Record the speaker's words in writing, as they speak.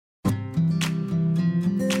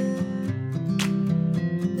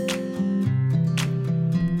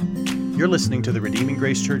You're listening to the Redeeming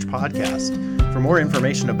Grace Church podcast. For more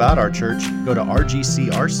information about our church, go to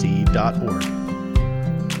rgcrc.org.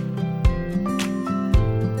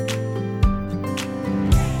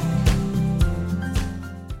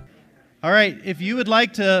 All right, if you would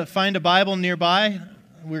like to find a Bible nearby,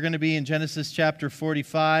 we're going to be in Genesis chapter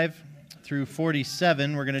 45 through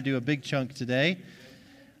 47. We're going to do a big chunk today.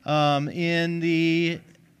 If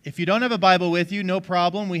you don't have a Bible with you, no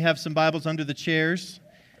problem. We have some Bibles under the chairs.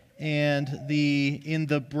 And in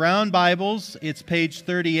the brown Bibles, it's page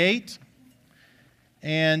 38.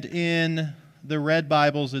 And in the red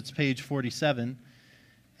Bibles, it's page 47.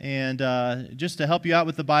 And just to help you out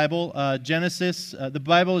with the Bible, Genesis, the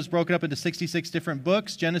Bible is broken up into 66 different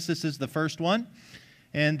books. Genesis is the first one.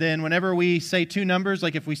 And then whenever we say two numbers,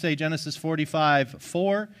 like if we say Genesis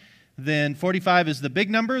 45:4, then 45 is the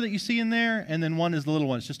big number that you see in there, and then 1 is the little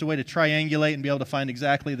one. It's just a way to triangulate and be able to find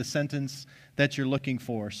exactly the sentence that you're looking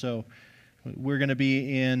for. So we're going to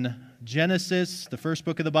be in Genesis, the first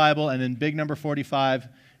book of the Bible, and then big number 45,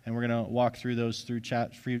 and we're going to walk through those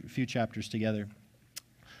few chapters together.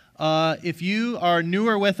 If you are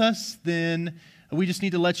newer with us, then we just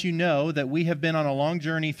need to let you know that we have been on a long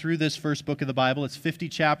journey through this first book of the Bible. It's 50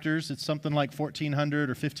 chapters. It's something like 1,400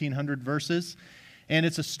 or 1,500 verses. And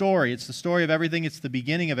it's a story. It's the story of everything. It's the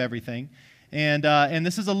beginning of everything. And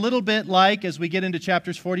this is a little bit like, as we get into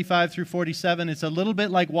chapters 45 through 47, it's a little bit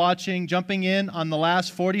like jumping in on the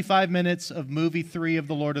last 45 minutes of movie 3 of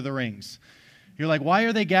The Lord of the Rings. You're like, why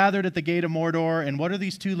are they gathered at the gate of Mordor? And what are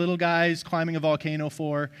these two little guys climbing a volcano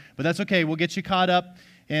for? But that's okay. We'll get you caught up,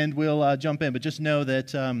 and we'll jump in. But just know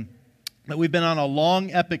that we've been on a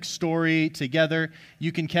long, epic story together.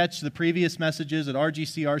 You can catch the previous messages at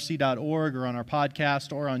rgcrc.org or on our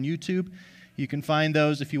podcast or on YouTube. You can find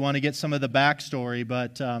those if you want to get some of the backstory.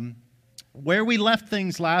 But where we left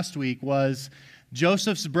things last week was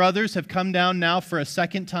Joseph's brothers have come down now for a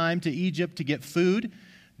second time to Egypt to get food.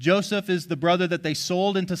 Joseph is the brother that they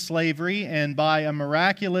sold into slavery, and by a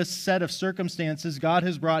miraculous set of circumstances, God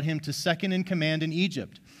has brought him to second in command in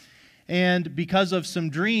Egypt. And because of some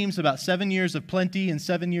dreams about 7 years of plenty and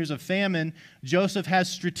 7 years of famine, Joseph has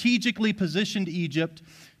strategically positioned Egypt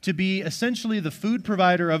to be essentially the food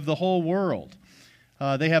provider of the whole world.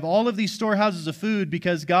 They have all of these storehouses of food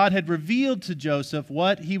because God had revealed to Joseph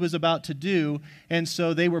what he was about to do, and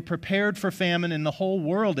so they were prepared for famine, and the whole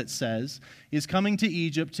world, it says, is coming to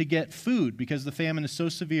Egypt to get food because the famine is so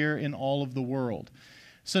severe in all of the world.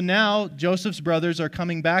 So now Joseph's brothers are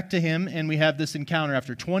coming back to him, and we have this encounter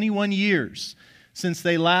after 21 years since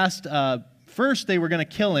they last, first they were going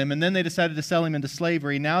to kill him, and then they decided to sell him into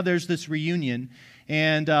slavery. Now there's this reunion,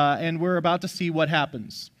 and we're about to see what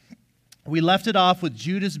happens. We left it off with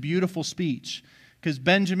Judah's beautiful speech, because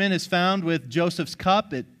Benjamin is found with Joseph's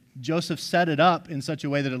cup. Joseph set it up in such a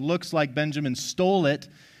way that it looks like Benjamin stole it.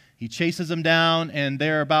 He chases him down, and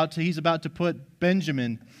he's about to put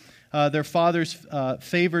Benjamin, their father's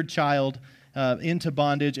favored child, into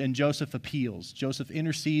bondage, and Joseph appeals. Joseph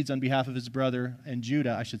intercedes on behalf of his brother, and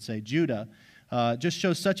Judah just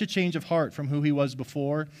shows such a change of heart from who he was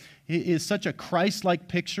before. He is such a Christ-like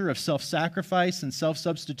picture of self-sacrifice and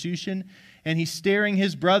self-substitution, and he's staring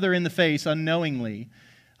his brother in the face unknowingly,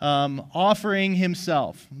 offering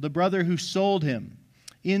himself. The brother who sold him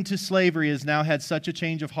into slavery has now had such a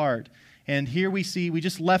change of heart. And here we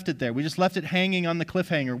just left it there. We just left it hanging on the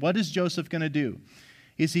cliffhanger. What is Joseph going to do?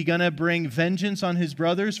 Is he going to bring vengeance on his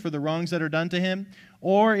brothers for the wrongs that are done to him?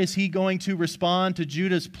 Or is he going to respond to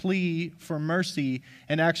Judah's plea for mercy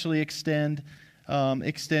and actually extend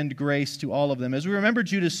grace to all of them? As we remember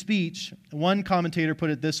Judah's speech, one commentator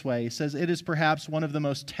put it this way. He says, "It is perhaps one of the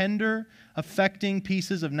most tender, affecting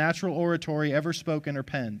pieces of natural oratory ever spoken or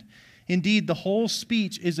penned. Indeed, the whole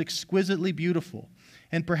speech is exquisitely beautiful,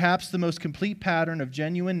 and perhaps the most complete pattern of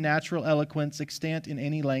genuine natural eloquence extant in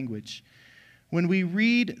any language. When we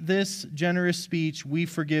read this generous speech, we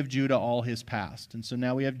forgive Judah all his past." And so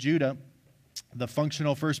now we have Judah, the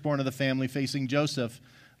functional firstborn of the family, facing Joseph,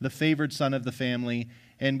 the favored son of the family,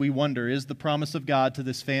 and we wonder, is the promise of God to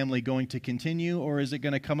this family going to continue, or is it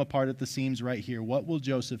going to come apart at the seams right here? What will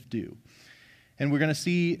Joseph do? And we're going to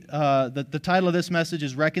see the title of this message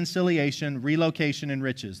is Reconciliation, Relocation, and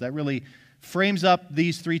Riches. That really frames up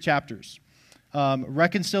these 3 chapters.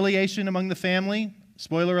 Reconciliation among the family.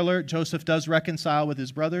 Spoiler alert, Joseph does reconcile with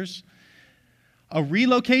his brothers. A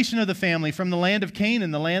relocation of the family from the land of Canaan,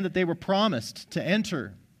 the land that they were promised to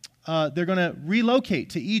enter. They're going to relocate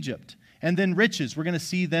to Egypt. And then riches, we're going to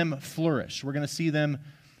see them flourish. We're going to see them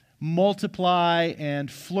multiply and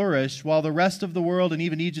flourish while the rest of the world and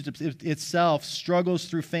even Egypt itself struggles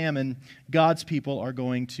through famine. God's people are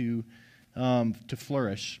going to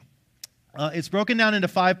flourish. It's broken down into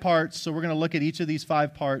 5 parts, so we're going to look at each of these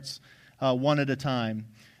 5 parts one at a time.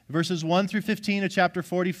 Verses 1 through 15 of chapter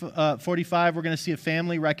 45, we're going to see a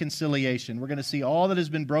family reconciliation. We're going to see all that has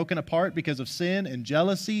been broken apart because of sin and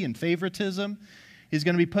jealousy and favoritism is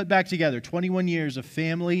going to be put back together. 21 years of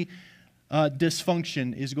family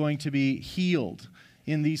dysfunction is going to be healed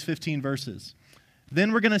in these 15 verses.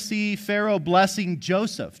 Then we're going to see Pharaoh blessing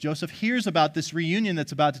Joseph. Joseph hears about this reunion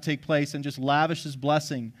that's about to take place and just lavishes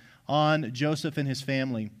blessing on Joseph and his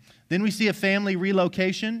family. Then we see a family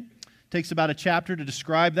relocation. It takes about a chapter to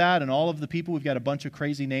describe that and all of the people. We've got a bunch of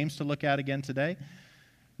crazy names to look at again today.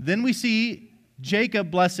 Then we see Jacob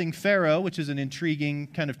blessing Pharaoh, which is an intriguing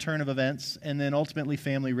kind of turn of events, and then ultimately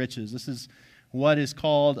family riches. This is what is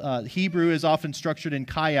called, Hebrew is often structured in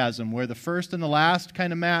chiasm, where the first and the last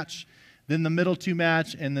kind of match, then the middle 2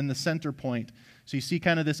 match, and then the center point. So you see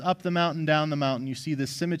kind of this up the mountain, down the mountain. You see this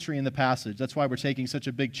symmetry in the passage. That's why we're taking such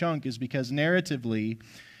a big chunk, is because narratively,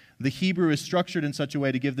 the Hebrew is structured in such a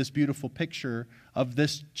way to give this beautiful picture of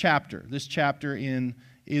this chapter in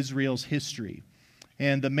Israel's history.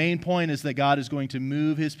 And the main point is that God is going to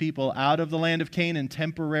move his people out of the land of Canaan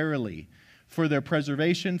temporarily for their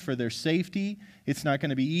preservation, for their safety. It's not going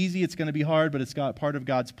to be easy, it's going to be hard, but it's part of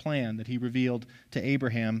God's plan that he revealed to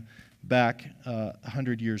Abraham back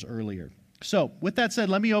 100 years earlier. So, with that said,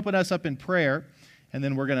 let me open us up in prayer, and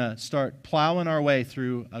then we're going to start plowing our way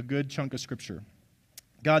through a good chunk of Scripture.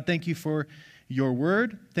 God, thank you for your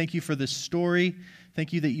word. Thank you for this story.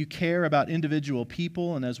 Thank you that you care about individual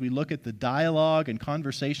people, and as we look at the dialogue and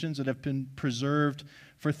conversations that have been preserved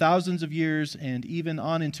for thousands of years and even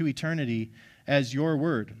on into eternity as your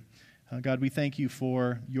word. God, we thank you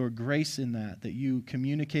for your grace in that you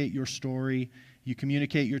communicate your story, you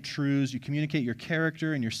communicate your truths, you communicate your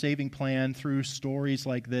character and your saving plan through stories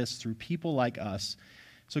like this, through people like us.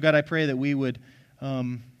 So God, I pray that we would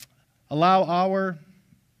allow our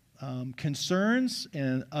concerns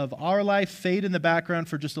and of our life fade in the background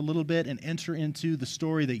for just a little bit and enter into the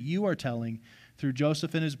story that you are telling through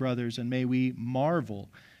Joseph and his brothers, and may we marvel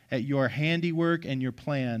at your handiwork and your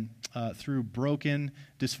plan through broken,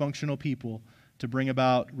 dysfunctional people to bring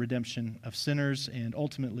about redemption of sinners and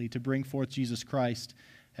ultimately to bring forth Jesus Christ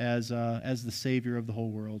as the Savior of the whole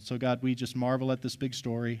world. So God, we just marvel at this big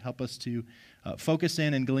story. Help us to focus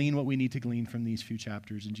in and glean what we need to glean from these few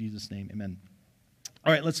chapters. In Jesus' name, amen.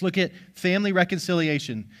 All right, let's look at family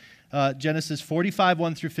reconciliation. Genesis 45,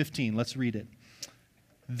 1 through 15. Let's read it.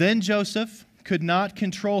 Then Joseph could not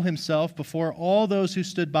control himself before all those who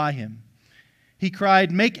stood by him. He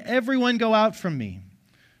cried, "Make everyone go out from me."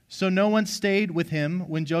 So no one stayed with him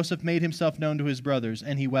when Joseph made himself known to his brothers,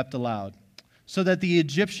 and he wept aloud, so that the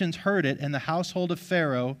Egyptians heard it, and the household of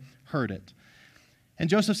Pharaoh heard it. And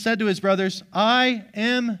Joseph said to his brothers, "I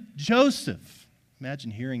am Joseph."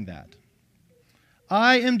 Imagine hearing that.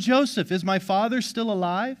 "I am Joseph. Is my father still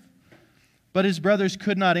alive?" But his brothers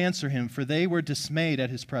could not answer him, for they were dismayed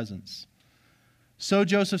at his presence. So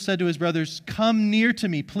Joseph said to his brothers, "Come near to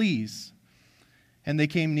me, please." And they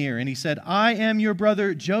came near, and he said, "I am your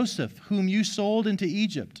brother Joseph, whom you sold into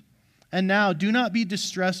Egypt. And now do not be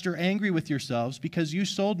distressed or angry with yourselves, because you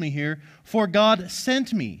sold me here, for God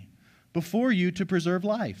sent me before you to preserve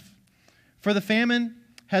life. For the famine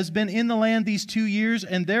has been in the land these 2 years,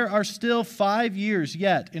 and there are still 5 years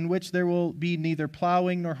yet in which there will be neither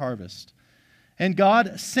plowing nor harvest. And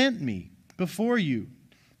God sent me before you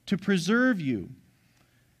to preserve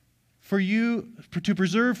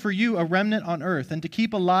for you a remnant on earth, and to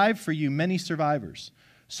keep alive for you many survivors.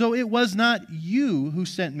 So it was not you who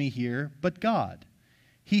sent me here, but God.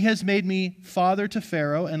 He has made me father to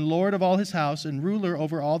Pharaoh, and lord of all his house, and ruler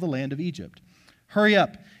over all the land of Egypt. Hurry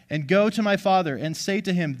up and go to my father and say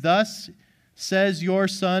to him, 'Thus says your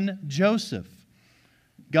son Joseph,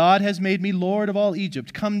 God has made me lord of all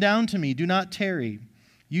Egypt. Come down to me, do not tarry.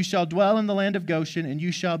 You shall dwell in the land of Goshen, and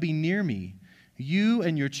you shall be near me, you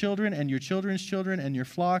and your children and your children's children and your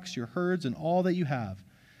flocks, your herds, and all that you have.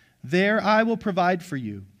 There I will provide for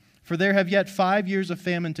you, for there have yet 5 years of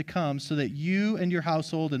famine to come, so that you and your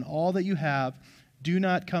household and all that you have do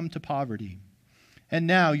not come to poverty. And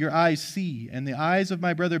now your eyes see, and the eyes of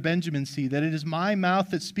my brother Benjamin see, that it is my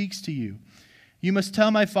mouth that speaks to you. You must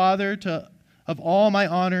tell my father of all my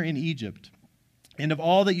honor in Egypt, and of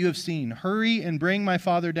all that you have seen. Hurry and bring my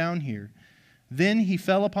father down here.' Then he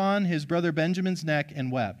fell upon his brother Benjamin's neck and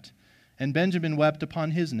wept, and Benjamin wept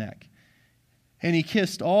upon his neck. And he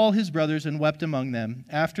kissed all his brothers and wept among them.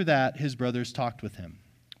 After that, his brothers talked with him."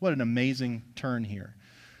 What an amazing turn here.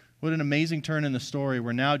 What an amazing turn in the story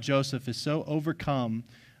where now Joseph is so overcome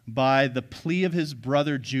by the plea of his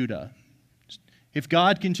brother Judah. If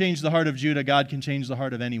God can change the heart of Judah, God can change the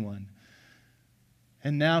heart of anyone.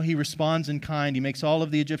 And now he responds in kind. He makes all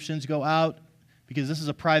of the Egyptians go out because this is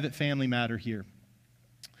a private family matter here.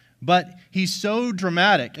 But he's so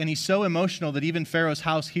dramatic and he's so emotional that even Pharaoh's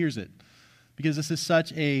house hears it, because this is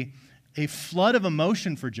such a flood of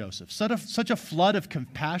emotion for Joseph, such a flood of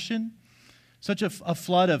compassion, such a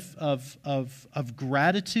flood of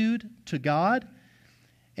gratitude to God.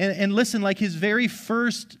 And listen, like his very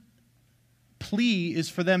first plea is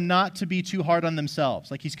for them not to be too hard on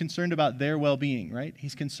themselves. Like he's concerned about their well-being, right?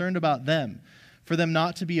 He's concerned about them, for them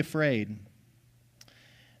not to be afraid.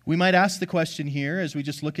 We might ask the question here as we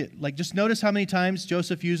just look at, just notice how many times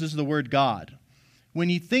Joseph uses the word God. When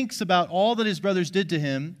he thinks about all that his brothers did to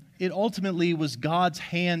him, it ultimately was God's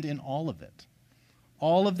hand in all of it.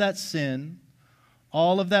 All of that sin,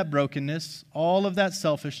 all of that brokenness, all of that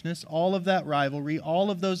selfishness, all of that rivalry, all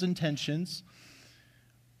of those intentions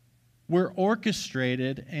were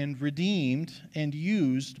orchestrated and redeemed and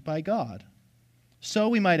used by God. So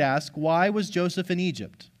we might ask, why was Joseph in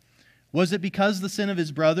Egypt? Was it because of the sin of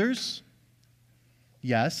his brothers?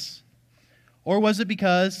 Yes. Or was it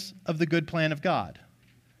because of the good plan of God?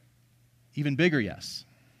 Even bigger yes.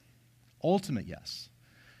 Ultimate yes.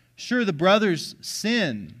 Sure, the brothers'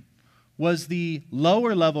 sin was the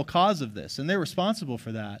lower level cause of this, and they're responsible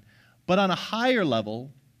for that. But on a higher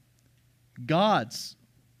level, God's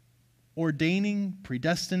ordaining,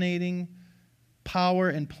 predestinating power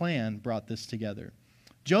and plan brought this together.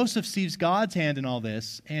 Joseph sees God's hand in all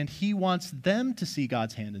this, and he wants them to see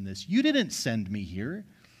God's hand in this. You didn't send me here.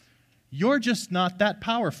 You're just not that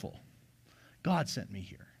powerful. God sent me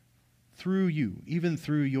here. Through you, even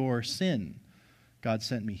through your sin, God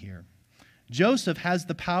sent me here. Joseph has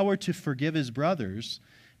the power to forgive his brothers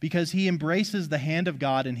because he embraces the hand of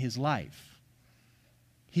God in his life.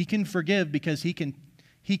 He can forgive because he can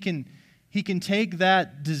take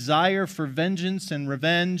that desire for vengeance and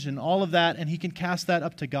revenge and all of that, and he can cast that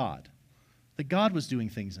up to God. That God was doing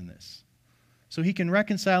things in this. So he can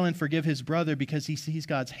reconcile and forgive his brother because he sees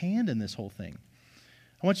God's hand in this whole thing.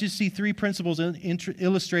 I want you to see three principles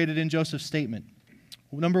illustrated in Joseph's statement.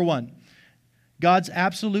 Number one, God's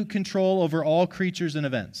absolute control over all creatures and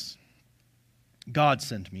events. God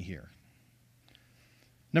sent me here.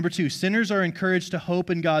 Number two, sinners are encouraged to hope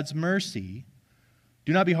in God's mercy.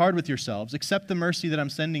 Do not be hard with yourselves. Accept the mercy that I'm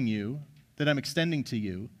sending you, that I'm extending to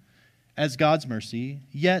you, as God's mercy,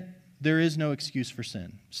 yet there is no excuse for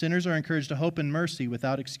sin. Sinners are encouraged to hope in mercy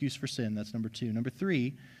without excuse for sin. That's number two. Number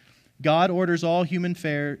three, God orders all human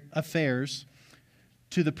affairs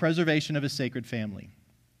to the preservation of his sacred family.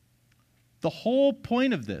 The whole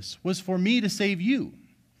point of this was for me to save you.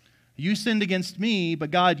 You sinned against me, but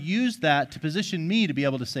God used that to position me to be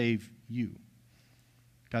able to save you.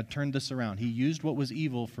 God turned this around. He used what was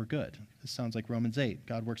evil for good. This sounds like Romans 8.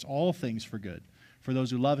 God works all things for good for those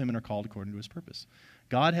who love him and are called according to his purpose.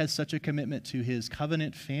 God has such a commitment to his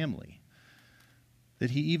covenant family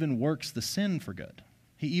that he even works the sin for good.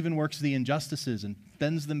 He even works the injustices and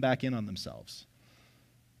bends them back in on themselves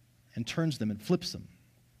and turns them and flips them.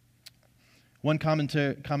 One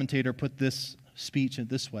commentator put this speech in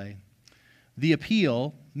this way. The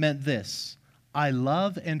appeal meant this: I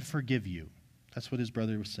love and forgive you. That's what his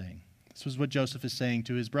brother was saying. This was what Joseph is saying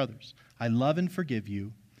to his brothers. I love and forgive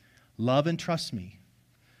you. Love and trust me.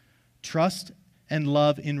 Trust and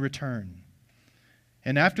love in return.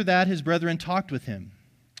 And after that, his brethren talked with him.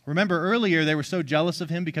 Remember earlier they were so jealous of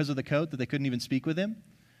him because of the coat that they couldn't even speak with him?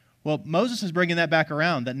 Well, Moses is bringing that back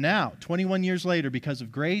around, that now, 21 years later, because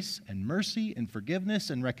of grace and mercy and forgiveness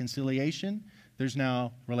and reconciliation, there's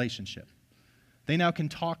now relationship. They now can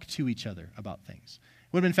talk to each other about things.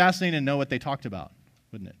 It would have been fascinating to know what they talked about,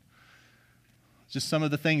 wouldn't it? Just some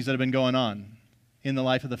of the things that have been going on in the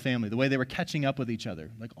life of the family, the way they were catching up with each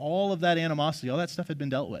other. Like all of that animosity, all that stuff had been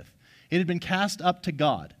dealt with. It had been cast up to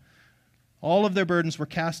God. All of their burdens were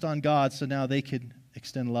cast on God, so now they could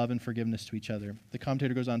extend love and forgiveness to each other. The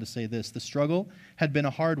commentator goes on to say this: the struggle had been a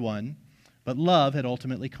hard one, but love had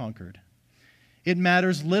ultimately conquered. It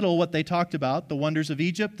matters little what they talked about, the wonders of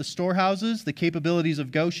Egypt, the storehouses, the capabilities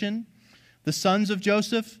of Goshen, the sons of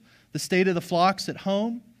Joseph, the state of the flocks at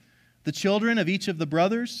home, the children of each of the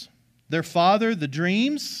brothers, their father, the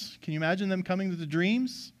dreams. Can you imagine them coming to the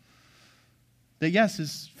dreams? That yes,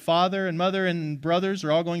 his father and mother and brothers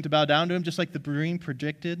are all going to bow down to him, just like the dream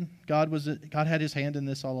predicted. God had his hand in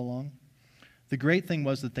this all along. The great thing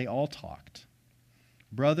was that they all talked.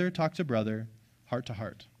 Brother talked to brother, heart to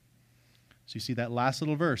heart. So you see that last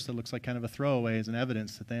little verse that looks like kind of a throwaway as an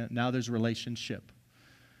evidence that now there's relationship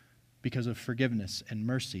because of forgiveness and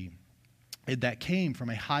mercy. That came from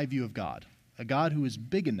a high view of God, a God who is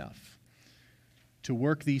big enough to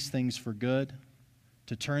work these things for good,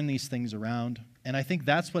 to turn these things around, And I think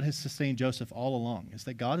that's what has sustained Joseph all along, is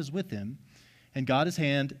that God is with him, and God's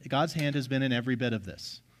hand has been in every bit of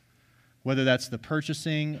this. Whether that's the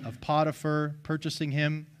purchasing of Potiphar, purchasing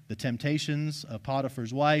him, the temptations of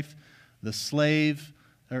Potiphar's wife, the slave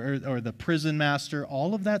or the prison master,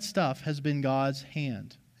 all of that stuff has been God's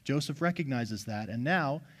hand. Joseph recognizes that, and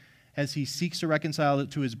now, as he seeks to reconcile it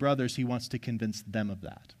to his brothers, he wants to convince them of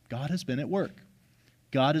that. God has been at work.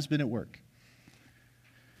 God has been at work.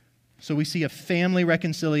 So we see a family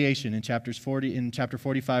reconciliation in chapter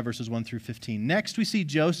 45, verses 1 through 15. Next, we see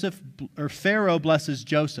Pharaoh blesses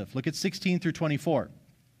Joseph. Look at 16 through 24.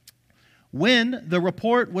 When the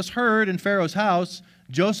report was heard in Pharaoh's house,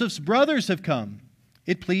 Joseph's brothers have come.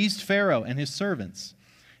 It pleased Pharaoh and his servants.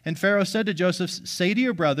 And Pharaoh said to Joseph, say to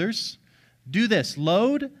your brothers, do this,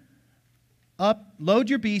 load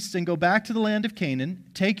your beasts and go back to the land of Canaan.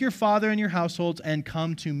 Take your father and your households and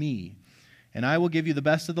come to me. And I will give you the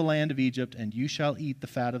best of the land of Egypt, and you shall eat the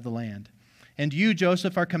fat of the land. And you,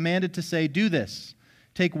 Joseph, are commanded to say, do this.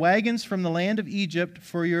 Take wagons from the land of Egypt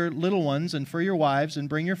for your little ones and for your wives, and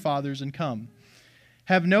bring your fathers and come.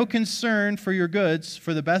 Have no concern for your goods,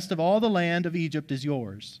 for the best of all the land of Egypt is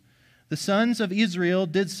yours. The sons of Israel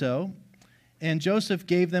did so, and Joseph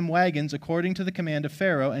gave them wagons according to the command of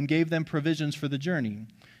Pharaoh, and gave them provisions for the journey.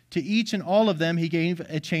 To each and all of them he gave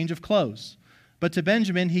a change of clothes. But to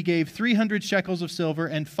Benjamin he gave 300 shekels of silver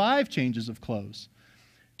and 5 changes of clothes.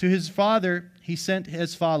 To his father he sent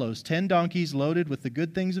as follows, 10 donkeys loaded with the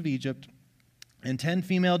good things of Egypt, and 10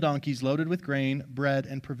 female donkeys loaded with grain, bread,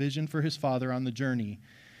 and provision for his father on the journey.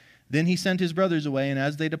 Then he sent his brothers away, and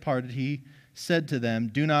as they departed he said to them,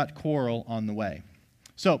 do not quarrel on the way.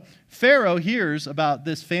 So Pharaoh hears about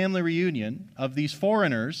this family reunion of these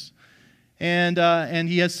foreigners, and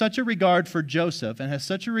he has such a regard for Joseph and has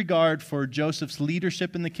such a regard for Joseph's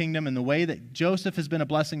leadership in the kingdom and the way that Joseph has been a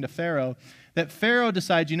blessing to Pharaoh, that Pharaoh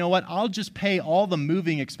decides, you know what, I'll just pay all the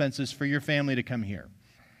moving expenses for your family to come here.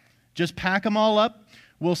 Just pack them all up.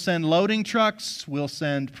 We'll send loading trucks. We'll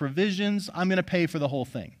send provisions. I'm going to pay for the whole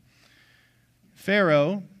thing.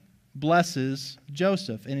 Pharaoh blesses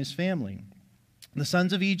Joseph and his family. The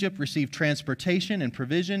sons of Egypt received transportation and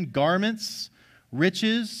provision, garments,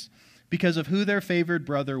 riches, because of who their favored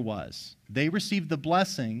brother was. They received the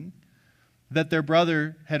blessing that their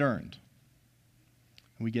brother had earned.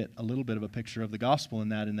 We get a little bit of a picture of the gospel in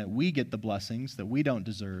that we get the blessings that we don't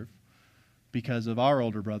deserve because of our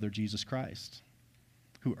older brother, Jesus Christ,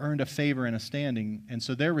 who earned a favor and a standing. And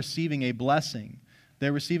so they're receiving a blessing.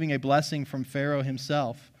 They're receiving a blessing from Pharaoh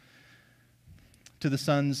himself to the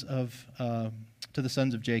sons of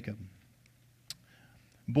Jacob.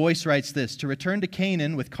 Boyce writes this, to return to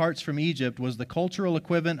Canaan with carts from Egypt was the cultural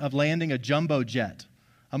equivalent of landing a jumbo jet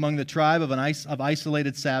among the tribe of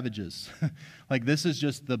isolated savages. Like, this is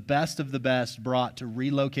just the best of the best brought to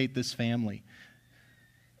relocate this family.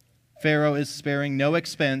 Pharaoh is sparing no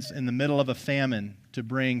expense in the middle of a famine to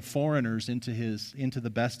bring foreigners into the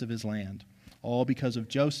best of his land, all because of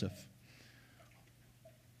Joseph.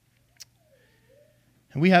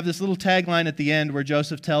 And we have this little tagline at the end where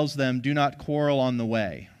Joseph tells them, do not quarrel on the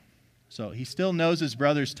way. So he still knows his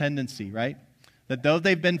brother's tendency, right? That though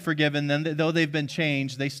they've been forgiven, then though they've been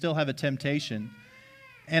changed, they still have a temptation.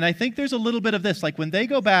 And I think there's a little bit of this. Like when they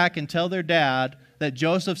go back and tell their dad that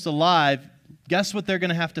Joseph's alive, guess what they're going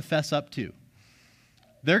to have to fess up to?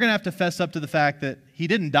 They're going to have to fess up to the fact that he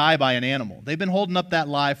didn't die by an animal. They've been holding up that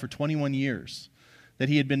lie for 21 years, that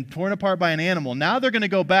he had been torn apart by an animal. Now they're going to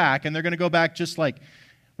go back, and they're going to go back just like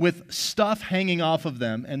with stuff hanging off of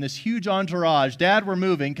them and this huge entourage. Dad, we're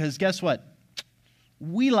moving because guess what?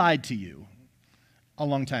 We lied to you a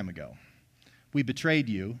long time ago. We betrayed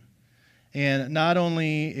you. And not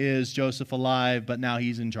only is Joseph alive, but now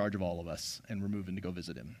he's in charge of all of us, and we're moving to go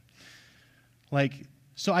visit him.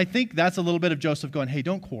 So I think that's a little bit of Joseph going, hey,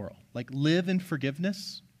 don't quarrel. Like, live in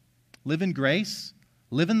forgiveness, live in grace,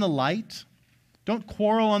 live in the light. Don't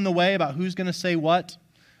quarrel on the way about who's going to say what.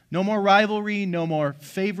 No more rivalry, no more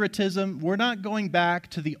favoritism. We're not going back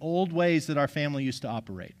to the old ways that our family used to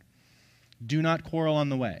operate. Do not quarrel on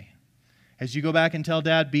the way. As you go back and tell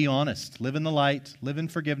Dad, be honest, live in the light, live in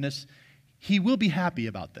forgiveness. He will be happy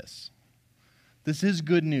about this. This is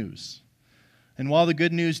good news. And while the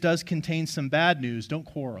good news does contain some bad news, don't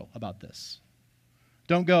quarrel about this.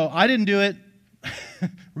 Don't go, I didn't do it.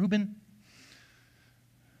 Reuben.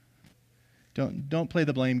 Don't play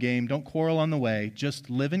the blame game. Don't quarrel on the way. Just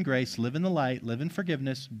live in grace, live in the light, live in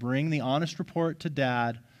forgiveness, bring the honest report to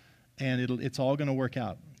Dad, and it's all going to work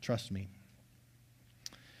out. Trust me.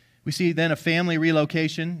 We see then a family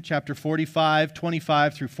relocation, chapter 45,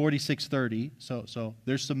 25 through 46:30. So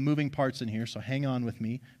there's some moving parts in here, so hang on with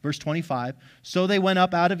me. Verse 25, so they went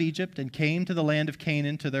up out of Egypt and came to the land of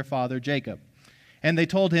Canaan to their father Jacob. And they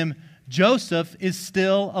told him, Joseph is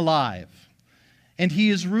still alive, and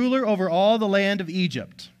he is ruler over all the land of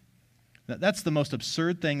Egypt. Now, that's the most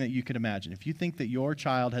absurd thing that you could imagine. If you think that your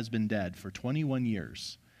child has been dead for 21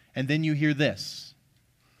 years, and then you hear this.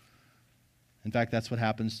 In fact, that's what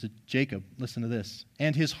happens to Jacob. Listen to this.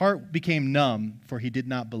 And his heart became numb, for he did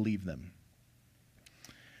not believe them.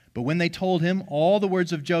 But when they told him all the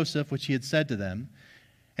words of Joseph, which he had said to them,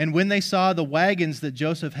 and when they saw the wagons that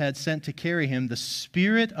Joseph had sent to carry him, the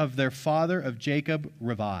spirit of their father of Jacob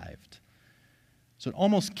revived. So it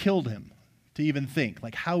almost killed him to even think.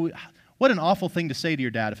 Like, what an awful thing to say to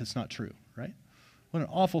your dad if it's not true, right? What an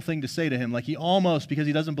awful thing to say to him. Like, he almost, because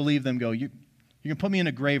he doesn't believe them, go, you're going to put me in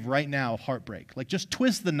a grave right now of heartbreak. Like, just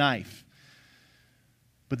twist the knife.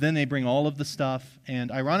 But then they bring all of the stuff.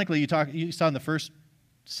 And ironically, you saw in the first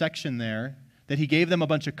section there that he gave them a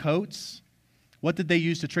bunch of coats. What did they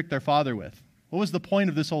use to trick their father with? What was the point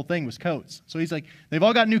of this whole thing? Was coats. So he's like, they've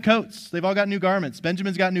all got new coats. They've all got new garments.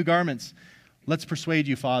 Benjamin's got new garments. Let's persuade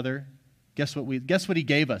you, Father. Guess what he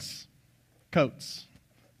gave us? Coats,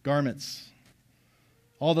 garments.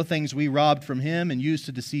 All the things we robbed from him and used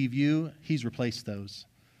to deceive you, he's replaced those.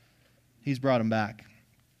 He's brought them back.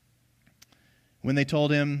 When they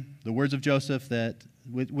told him the words of Joseph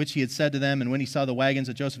which he had said to them, and when he saw the wagons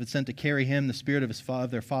that Joseph had sent to carry him, the spirit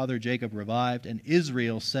of their father Jacob revived, and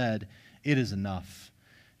Israel said, it is enough.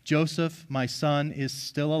 Joseph, my son, is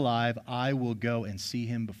still alive. I will go and see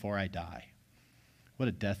him before I die. What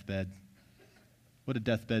a deathbed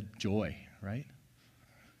joy, right?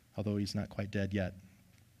 Although he's not quite dead yet.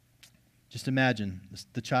 Just imagine,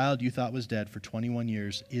 the child you thought was dead for 21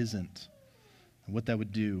 years isn't, and what that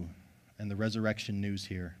would do, and the resurrection news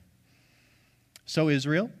here. So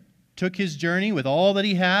Israel took his journey with all that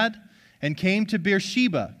he had and came to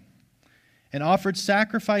Beersheba and offered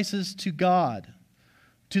sacrifices to God,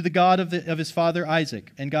 to the God of his father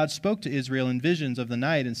Isaac. And God spoke to Israel in visions of the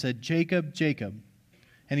night and said, Jacob, Jacob.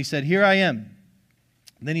 And he said, here I am.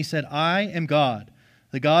 Then he said, I am God,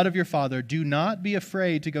 the God of your father. Do not be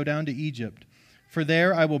afraid to go down to Egypt, for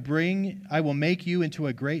there I will make you into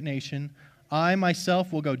a great nation. I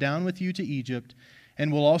myself will go down with you to Egypt,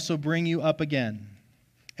 and will also bring you up again.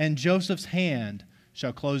 And Joseph's hand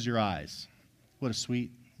shall close your eyes. What a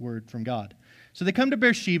sweet word from God. So they come to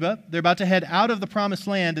Beersheba. They're about to head out of the promised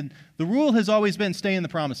land, and the rule has always been stay in the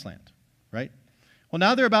promised land, right? Well,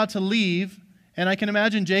 now they're about to leave, and I can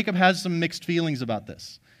imagine Jacob has some mixed feelings about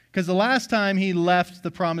this. Because the last time he left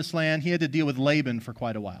the promised land, he had to deal with Laban for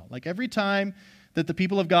quite a while. Like every time that the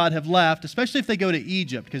people of God have left, especially if they go to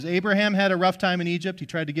Egypt, because Abraham had a rough time in Egypt. He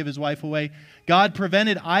tried to give his wife away. God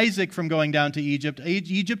prevented Isaac from going down to Egypt.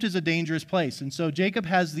 Egypt is a dangerous place. And so Jacob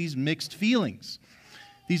has these mixed feelings.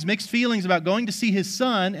 These mixed feelings about going to see his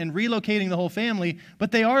son and relocating the whole family,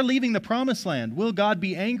 but they are leaving the promised land. Will God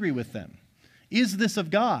be angry with them? Is this of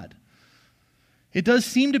God? It does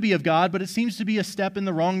seem to be of God, but it seems to be a step in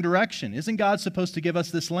the wrong direction. Isn't God supposed to give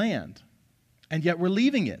us this land? And yet we're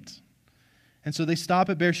leaving it. And so they stop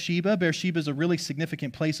at Beersheba. Beersheba is a really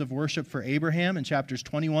significant place of worship for Abraham in chapters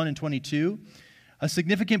 21 and 22. A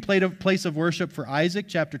significant place of worship for Isaac,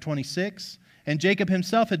 chapter 26. And Jacob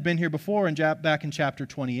himself had been here before back in chapter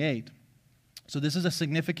 28. So this is a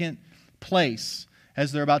significant place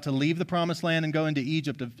as they're about to leave the promised land and go into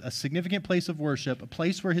Egypt, a significant place of worship, a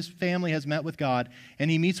place where his family has met with God,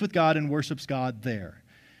 and he meets with God and worships God there.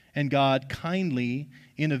 And God kindly,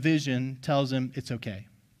 in a vision, tells him, it's okay.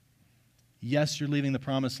 Yes, you're leaving the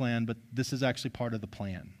promised land, but this is actually part of the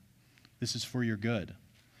plan. This is for your good.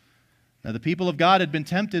 Now, the people of God had been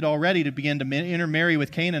tempted already to begin to intermarry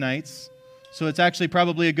with Canaanites, so it's actually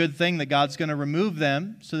probably a good thing that God's going to remove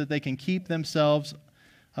them so that they can keep themselves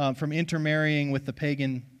from intermarrying with the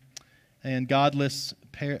pagan and godless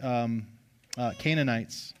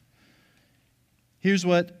Canaanites. Here's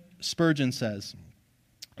what Spurgeon says.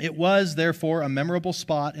 It was, therefore, a memorable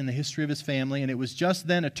spot in the history of his family, and it was just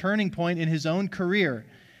then a turning point in his own career.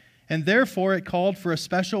 And therefore it called for a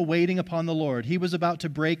special waiting upon the Lord. He was about to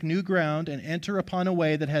break new ground and enter upon a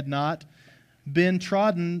way that had not been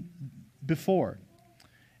trodden before.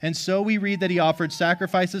 And so we read that he offered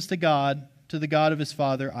sacrifices to God, to the God of his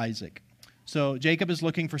father Isaac. So Jacob is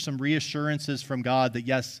looking for some reassurances from God that,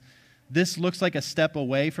 yes, this looks like a step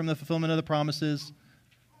away from the fulfillment of the promises,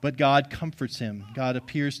 but God comforts him. God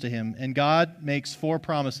appears to him. And God makes 4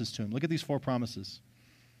 promises to him. Look at these 4 promises.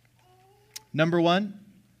 Number 1,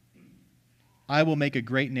 I will make a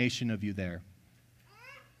great nation of you there.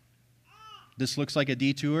 This looks like a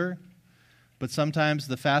detour, but sometimes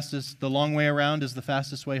the long way around is the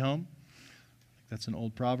fastest way home. That's an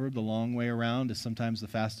old proverb. The long way around is sometimes the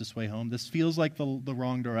fastest way home. This feels like the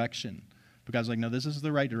wrong direction. But God's like, no, this is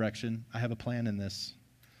the right direction. I have a plan in this.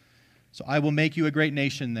 So I will make you a great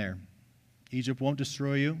nation there. Egypt won't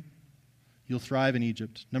destroy you. You'll thrive in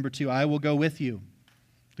Egypt. Number 2, I will go with you.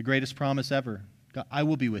 The greatest promise ever. God, I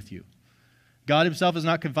will be with you. God himself is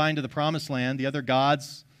not confined to the promised land. The other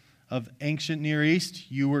gods of ancient Near East,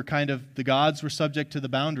 the gods were subject to the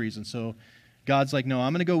boundaries. And so God's like, no,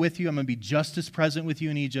 I'm going to go with you. I'm going to be just as present with you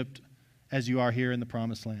in Egypt as you are here in the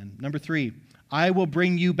promised land. Number 3, I will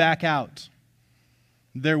bring you back out.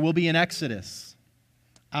 There will be an exodus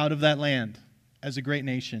out of that land as a great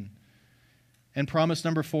nation. And promise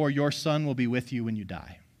number 4, your son will be with you when you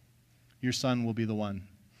die. Your son will be the one.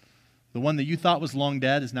 The one that you thought was long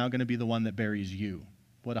dead is now going to be the one that buries you.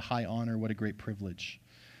 What a high honor, what a great privilege.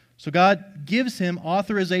 So God gives him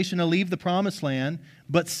authorization to leave the promised land,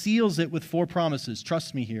 but seals it with 4 promises.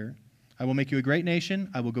 Trust me here. I will make you a great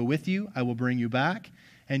nation. I will go with you. I will bring you back.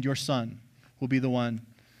 And your son will be the one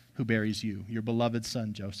who buries you, your beloved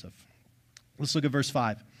son, Joseph. Let's look at verse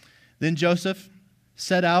 5. Then Joseph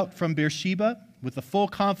set out from Beersheba with the full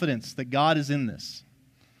confidence that God is in this.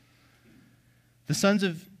 The sons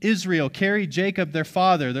of Israel carried Jacob, their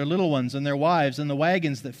father, their little ones, and their wives, in the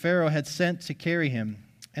wagons that Pharaoh had sent to carry him.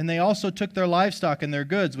 And they also took their livestock and their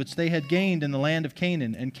goods, which they had gained in the land of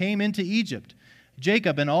Canaan, and came into Egypt,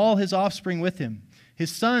 Jacob and all his offspring with him,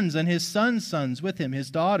 his sons and his sons' sons with him, his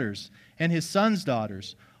daughters and his sons'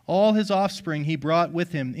 daughters. All his offspring he brought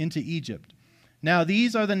with him into Egypt. Now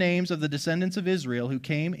these are the names of the descendants of Israel who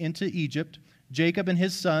came into Egypt, Jacob and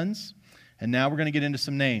his sons. And now we're going to get into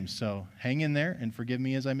some names, so hang in there and forgive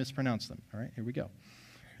me as I mispronounce them. All right, here we go.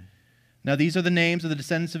 Now these are the names of the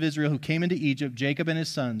descendants of Israel who came into Egypt, Jacob and his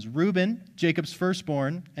sons. Reuben, Jacob's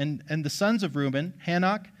firstborn, and the sons of Reuben,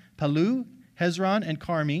 Hanok, Palu, Hezron, and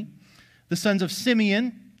Carmi. The sons of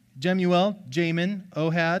Simeon, Jemuel, Jamin,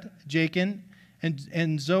 Ohad, Jachin,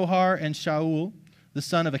 and Zohar and Shaul, the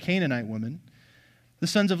son of a Canaanite woman. The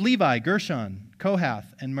sons of Levi, Gershon,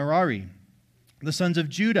 Kohath, and Merari. The sons of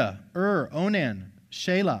Judah, Onan,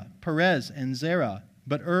 Shelah, Perez, and Zerah.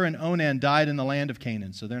 But and Onan died in the land of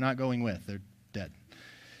Canaan, so they're not going with. They're dead.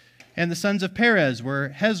 And the sons of Perez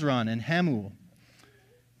were Hezron and Hamul.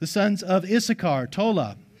 The sons of Issachar,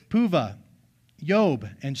 Tola, Puvah, Job,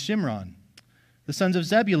 and Shimron. The sons of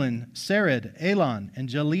Zebulun, Sered, Elon, and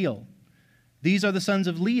Jaleel. These are the sons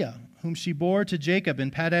of Leah, whom she bore to Jacob in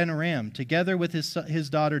Paddan Aram, together with his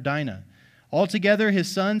daughter Dinah. Altogether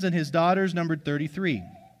his sons and his daughters numbered 33.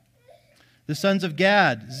 The sons of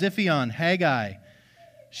Gad, Ziphion, Haggai,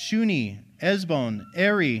 Shuni, Ezbon,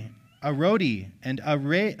 Eri, Arodi, and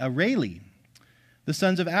Areli. The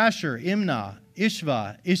sons of Asher, Imnah,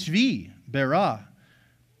 Ishvi, Berah,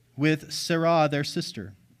 with Sarah their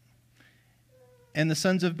sister. And the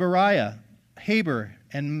sons of Beriah, Heber,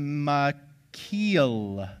 and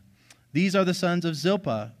Machil. These are the sons of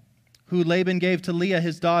Zilpah, who Laban gave to Leah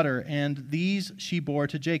his daughter, and these she bore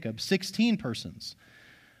to Jacob, 16 persons.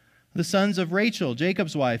 The sons of Rachel,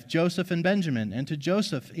 Jacob's wife, Joseph and Benjamin, and to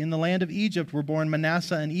Joseph in the land of Egypt were born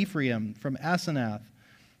Manasseh and Ephraim from Asenath.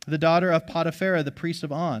 The daughter of Potipharah, the priest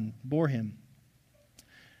of On, bore him.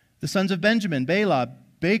 The sons of Benjamin, Bela,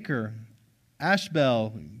 Baker,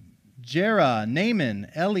 Ashbel, Jerah,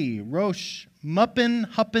 Naaman, Eli, Rosh, Muppin,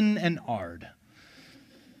 Huppin, and Ard.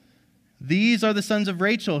 These are the sons of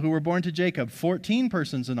Rachel who were born to Jacob, 14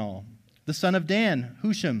 persons in all. The son of Dan,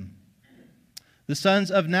 Husham. The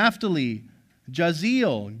sons of Naphtali,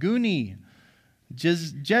 Jaziel, Guni,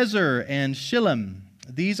 Jezer, and Shillem.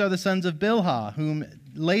 These are the sons of Bilhah, whom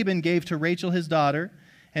Laban gave to Rachel his daughter,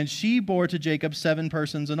 and she bore to Jacob 7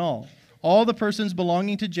 persons in all. All the persons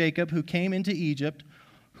belonging to Jacob who came into Egypt,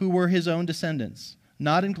 who were his own descendants,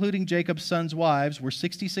 not including Jacob's sons' wives, were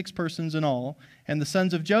 66 persons in all. And the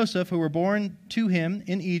sons of Joseph who were born to him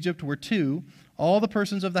in Egypt were 2. All the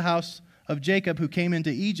persons of the house of Jacob who came into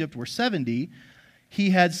Egypt were 70. He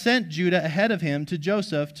had sent Judah ahead of him to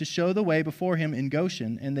Joseph to show the way before him in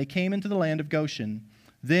Goshen, and they came into the land of Goshen.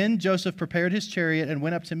 Then Joseph prepared his chariot and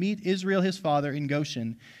went up to meet Israel his father in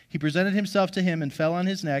Goshen. He presented himself to him and fell on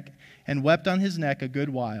his neck and wept on his neck a good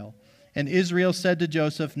while. And Israel said to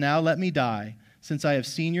Joseph, "Now let me die, since I have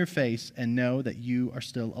seen your face and know that you are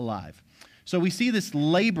still alive." So we see this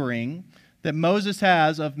laboring that Moses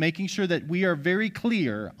has of making sure that we are very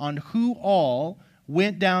clear on who all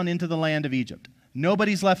went down into the land of Egypt.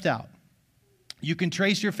 Nobody's left out. You can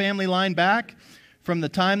trace your family line back. From the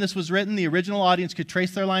time this was written, the original audience could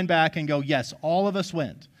trace their line back and go, yes, all of us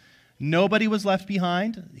went. Nobody was left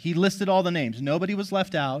behind. He listed all the names. Nobody was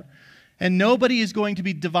left out. And nobody is going to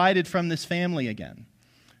be divided from this family again.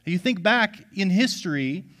 You think back in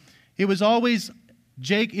history, it was always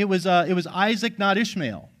it was Isaac, not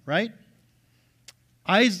Ishmael, right?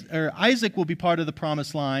 Isaac will be part of the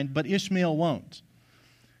promised line, but Ishmael won't.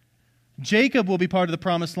 Jacob will be part of the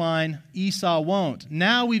promised line, Esau won't.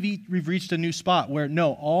 Now we've reached a new spot where,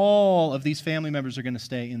 no, all of these family members are going to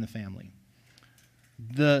stay in the family.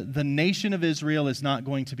 The nation of Israel is not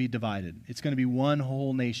going to be divided. It's going to be one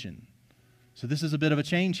whole nation. So this is a bit of a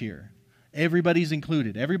change here. Everybody's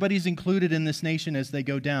included. Everybody's included in this nation as they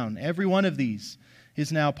go down. Every one of these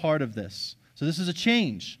is now part of this. So this is a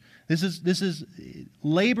change. This is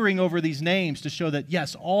laboring over these names to show that,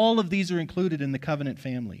 yes, all of these are included in the covenant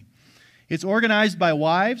family. It's organized by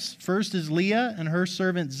wives. First is Leah and her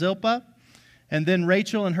servant Zilpah, and then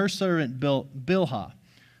Rachel and her servant Bilhah.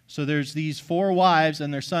 So there's these 4 wives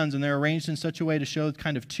and their sons, and they're arranged in such a way to show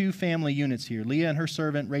kind of 2 family units here, Leah and her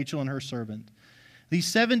servant, Rachel and her servant. These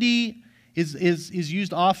 70 is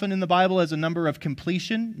used often in the Bible as a number of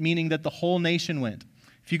completion, meaning that the whole nation went.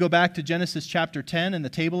 If you go back to Genesis chapter 10 and the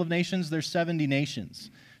table of nations, there's 70 nations.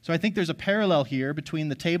 So I think there's a parallel here between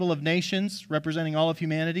the table of nations representing all of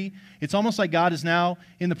humanity. It's almost like God is now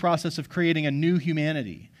in the process of creating a new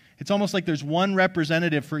humanity. It's almost like there's one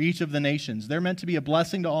representative for each of the nations. They're meant to be a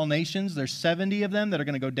blessing to all nations. There's 70 of them that are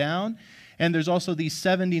going to go down. And there's also these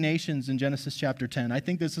 70 nations in Genesis chapter 10. I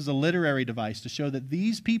think this is a literary device to show that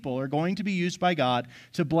these people are going to be used by God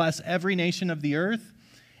to bless every nation of the earth.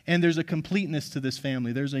 And there's a completeness to this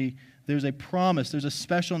family. There's a promise. There's a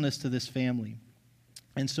specialness to this family.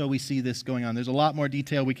 And so we see this going on. There's a lot more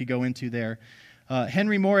detail we could go into there.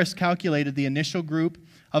 Henry Morris calculated the initial group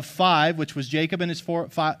of 5, which was Jacob and his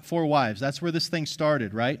four wives. That's where this thing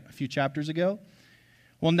started, right? A few chapters ago.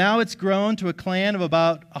 Well, now it's grown to a clan of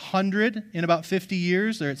about 100 in about 50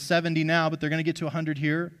 years. They're at 70 now, but they're going to get to 100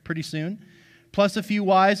 here pretty soon. Plus a few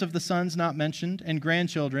wives of the sons not mentioned and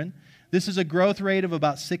grandchildren. This is a growth rate of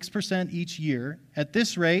about 6% each year. At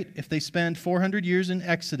this rate, if they spend 400 years in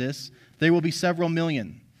Exodus, they will be several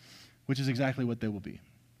million, which is exactly what they will be.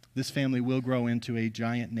 This family will grow into a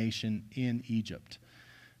giant nation in Egypt.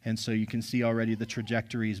 And so you can see already the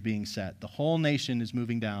trajectory is being set. The whole nation is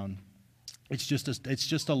moving down. It's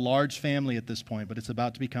just a large family at this point, but it's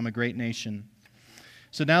about to become a great nation.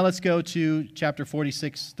 So now let's go to chapter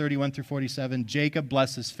 46, 31 through 47. Jacob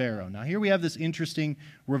blesses Pharaoh. Now here we have this interesting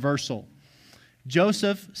reversal.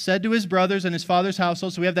 Joseph said to his brothers and his father's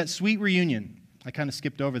household, so we have that sweet reunion. I kind of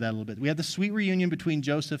skipped over that a little bit. We have the sweet reunion between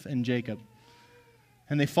Joseph and Jacob.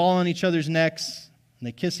 And they fall on each other's necks, and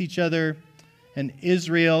they kiss each other. And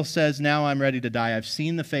Israel says, now I'm ready to die. I've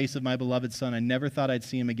seen the face of my beloved son. I never thought I'd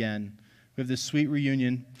see him again. We have this sweet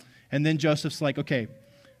reunion. And then Joseph's like, okay,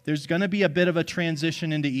 there's going to be a bit of a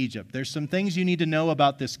transition into Egypt. There's some things you need to know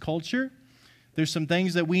about this culture. There's some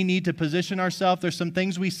things that we need to position ourselves. There's some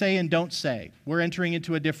things we say and don't say. We're entering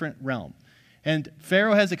into a different realm. And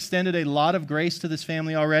Pharaoh has extended a lot of grace to this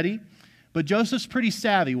family already, but Joseph's pretty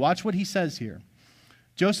savvy. Watch what he says here.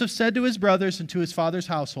 Joseph said to his brothers and to his father's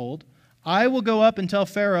household, I will go up and tell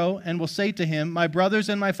Pharaoh and will say to him, my brothers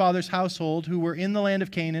and my father's household who were in the land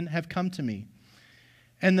of Canaan have come to me.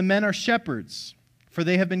 And the men are shepherds, for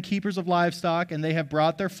they have been keepers of livestock, and they have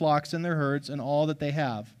brought their flocks and their herds and all that they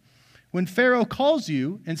have. When Pharaoh calls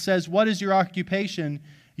you and says, what is your occupation?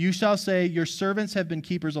 You shall say, your servants have been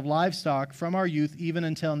keepers of livestock from our youth even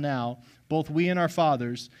until now, both we and our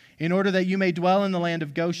fathers, in order that you may dwell in the land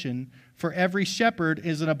of Goshen, for every shepherd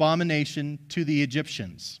is an abomination to the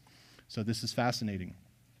Egyptians. So this is fascinating.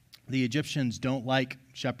 The Egyptians don't like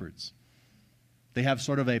shepherds. They have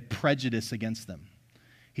sort of a prejudice against them.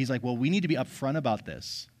 He's like, well, we need to be upfront about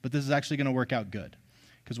this, but this is actually going to work out good.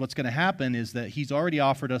 Because what's going to happen is that he's already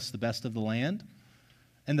offered us the best of the land,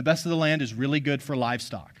 and the best of the land is really good for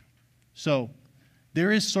livestock. So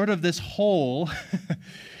there is sort of this hole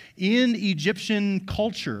in Egyptian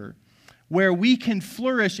culture where we can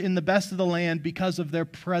flourish in the best of the land because of their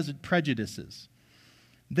prejudices.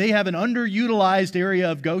 They have an underutilized area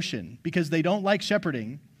of Goshen because they don't like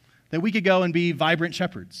shepherding, that we could go and be vibrant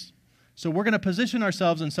shepherds. So we're going to position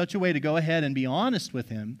ourselves in such a way to go ahead and be honest with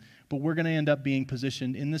him, but we're going to end up being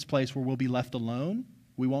positioned in this place where we'll be left alone.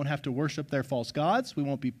 We won't have to worship their false gods. We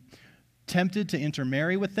won't be tempted to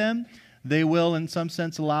intermarry with them. They will, in some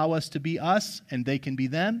sense, allow us to be us, and they can be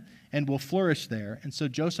them, and we'll flourish there. And so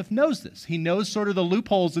Joseph knows this. He knows sort of the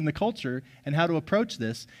loopholes in the culture and how to approach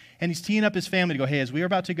this, and he's teeing up his family to go, hey, as we are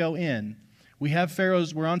about to go in, we're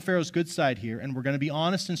on Pharaoh's good side here, and we're going to be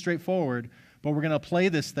honest and straightforward, but we're going to play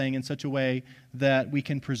this thing in such a way that we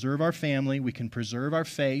can preserve our family, we can preserve our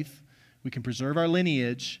faith, we can preserve our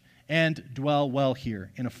lineage, and dwell well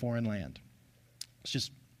here in a foreign land. It's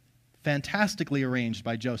just fantastically arranged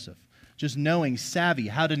by Joseph, just knowing, savvy,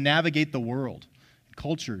 how to navigate the world,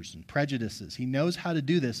 cultures and prejudices. He knows how to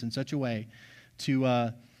do this in such a way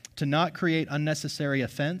to not create unnecessary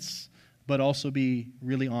offense, but also be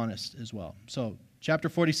really honest as well. So, chapter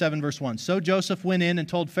 47, verse 1. So Joseph went in and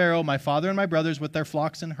told Pharaoh, my father and my brothers with their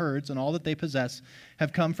flocks and herds and all that they possess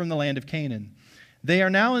have come from the land of Canaan. They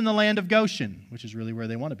are now in the land of Goshen, which is really where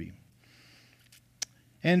they want to be.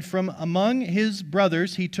 And from among his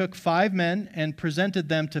brothers, he took 5 men and presented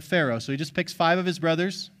them to Pharaoh. So he just picks 5 of his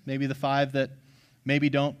brothers, maybe the 5 that maybe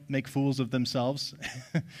don't make fools of themselves.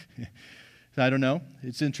 I don't know.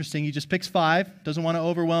 It's interesting. He just picks 5, doesn't want to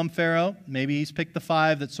overwhelm Pharaoh. Maybe he's picked the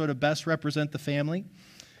 5 that sort of best represent the family.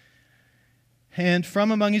 And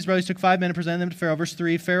from among his brothers, he took 5 men and presented them to Pharaoh. Verse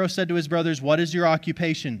 3, Pharaoh said to his brothers, what is your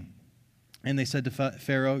occupation? And they said to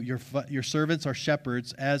Pharaoh, your servants are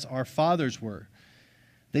shepherds, as our fathers were.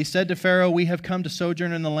 They said to Pharaoh, we have come to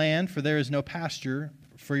sojourn in the land, for there is no pasture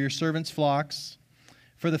for your servants' flocks,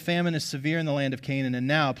 for the famine is severe in the land of Canaan. And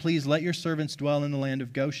now, please let your servants dwell in the land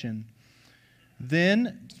of Goshen.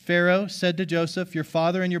 Then Pharaoh said to Joseph, your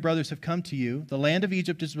father and your brothers have come to you. The land of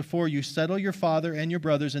Egypt is before you. Settle your father and your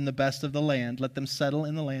brothers in the best of the land. Let them settle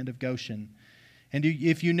in the land of Goshen. And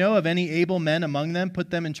if you know of any able men among them, put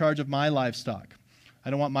them in charge of my livestock. I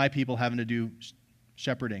don't want my people having to do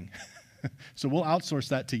shepherding. So we'll outsource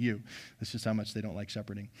that to you. That's just how much they don't like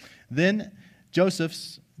shepherding. Then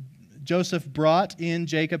Joseph brought in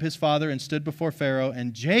Jacob his father and stood before Pharaoh,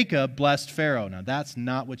 and Jacob blessed Pharaoh. Now that's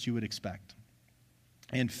not what you would expect.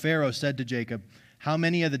 And Pharaoh said to Jacob, how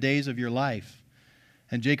many are the days of your life?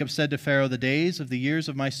 And Jacob said to Pharaoh, the days of the years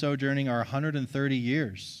of my sojourning are 130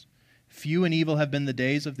 years. Few and evil have been the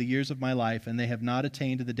days of the years of my life, and they have not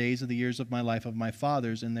attained to the days of the years of my life of my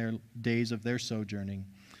fathers in their days of their sojourning.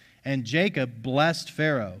 And Jacob blessed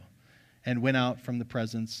Pharaoh and went out from the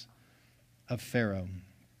presence of Pharaoh.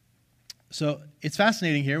 So it's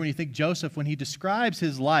fascinating here when you think Joseph, when he describes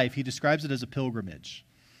his life, he describes it as a pilgrimage.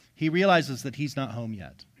 He realizes that he's not home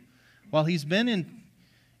yet. While he's been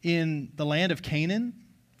in the land of Canaan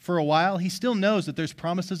for a while, he still knows that there's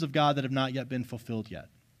promises of God that have not yet been fulfilled yet.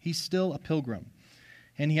 He's still a pilgrim,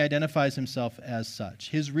 and he identifies himself as such.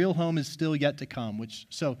 His real home is still yet to come,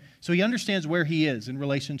 so he understands where he is in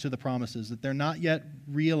relation to the promises, that they're not yet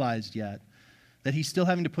realized yet, that he's still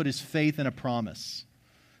having to put his faith in a promise.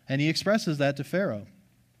 And he expresses that to Pharaoh.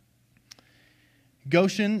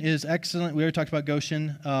 Goshen is excellent. We already talked about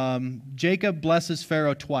Goshen. Jacob blesses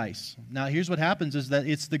Pharaoh twice. Now, here's what happens is that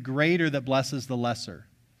it's the greater that blesses the lesser.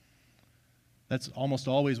 That's almost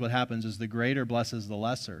always what happens, is the greater blesses the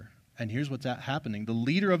lesser. And here's what's happening. The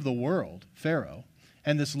leader of the world, Pharaoh,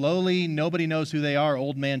 and this lowly, nobody knows who they are,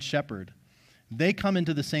 old man shepherd, they come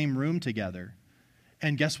into the same room together.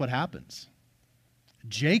 And guess what happens?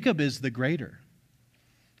 Jacob is the greater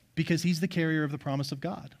because he's the carrier of the promise of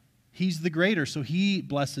God. He's the greater, so he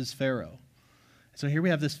blesses Pharaoh. So here we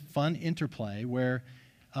have this fun interplay where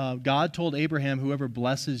God told Abraham, whoever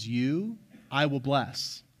blesses you, I will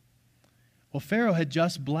bless. Well, Pharaoh had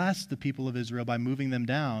just blessed the people of Israel by moving them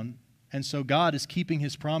down, and so God is keeping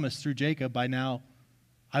his promise through Jacob by now,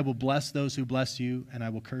 I will bless those who bless you, and I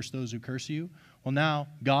will curse those who curse you. Well, now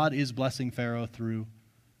God is blessing Pharaoh through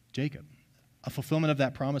Jacob. A fulfillment of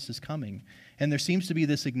that promise is coming. And there seems to be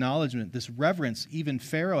this acknowledgement, this reverence even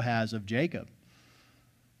Pharaoh has of Jacob,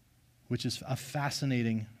 which is a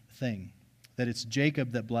fascinating thing, that it's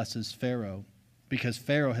Jacob that blesses Pharaoh because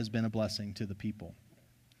Pharaoh has been a blessing to the people.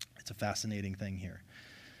 It's a fascinating thing here,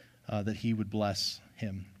 that he would bless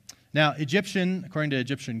him. Now, according to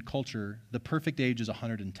Egyptian culture, the perfect age is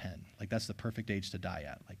 110. Like, that's the perfect age to die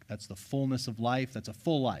at. Like, that's the fullness of life. That's a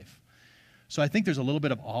full life. So I think there's a little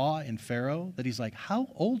bit of awe in Pharaoh that he's like, how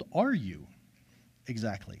old are you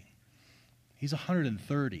exactly? He's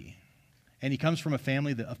 130. And he comes from a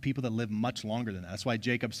family of people that live much longer than that. That's why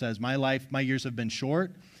Jacob says, my years have been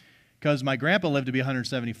short because my grandpa lived to be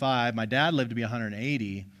 175. My dad lived to be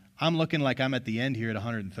 180. I'm looking like I'm at the end here at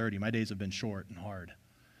 130. My days have been short and hard.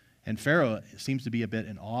 And Pharaoh seems to be a bit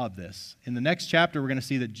in awe of this. In the next chapter, we're going to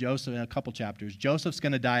see that Joseph, in a couple chapters, Joseph's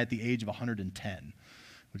going to die at the age of 110,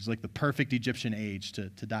 which is like the perfect Egyptian age to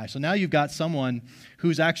die. So now you've got someone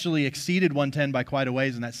who's actually exceeded 110 by quite a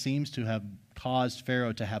ways, and that seems to have caused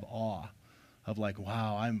Pharaoh to have awe of like,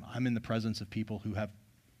 wow, I'm in the presence of people who have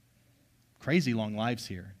crazy long lives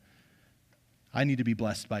here. I need to be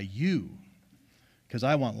blessed by you because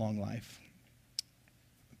I want long life.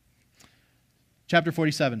 Chapter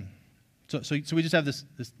 47. So we just have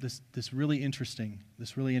this really interesting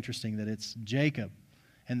that it's Jacob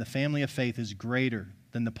And the family of faith is greater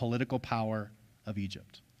than the political power of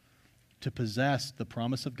Egypt. To possess the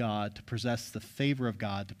promise of God, to possess the favor of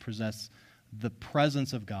God, to possess the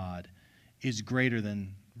presence of God is greater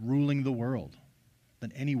than ruling the world,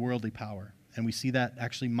 than any worldly power. And we see that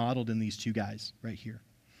actually modeled in these two guys right here.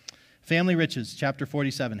 Family riches, chapter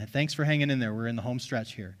 47. Thanks for hanging in there. We're in the home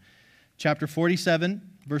stretch here. Chapter 47,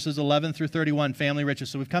 verses 11 through 31, family riches.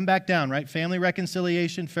 So we've come back down, right? Family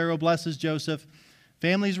reconciliation, Pharaoh blesses Joseph.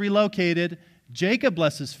 Family's relocated. Jacob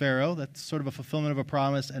blesses Pharaoh. That's sort of a fulfillment of a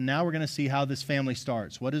promise. And now we're going to see how this family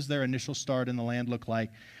starts. What does their initial start in the land look like?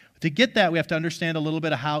 To get that, we have to understand a little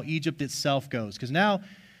bit of how Egypt itself goes. Because now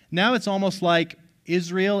it's almost like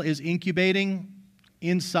Israel is incubating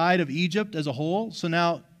inside of Egypt as a whole. So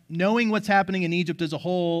now knowing what's happening in Egypt as a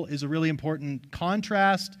whole is a really important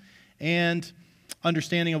contrast and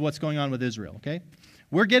understanding of what's going on with Israel, okay?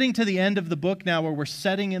 We're getting to the end of the book now where we're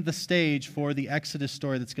setting in the stage for the Exodus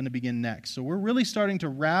story that's going to begin next. So we're really starting to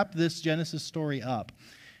wrap this Genesis story up.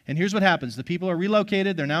 And here's what happens. The people are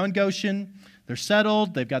relocated. They're now in Goshen. They're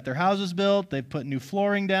settled. They've got their houses built. They've put new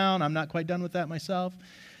flooring down. I'm not quite done with that myself.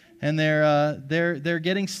 And they're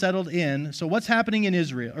getting settled in. So what's happening in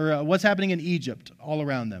Israel, or what's happening in Egypt all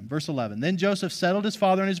around them? Verse 11. Then Joseph settled his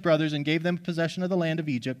father and his brothers and gave them possession of the land of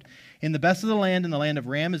Egypt, in the best of the land, in the land of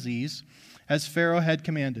Ramesses, as Pharaoh had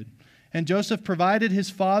commanded. And Joseph provided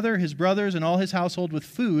his father, his brothers, and all his household with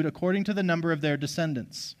food according to the number of their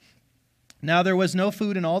descendants. Now there was no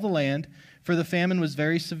food in all the land, for the famine was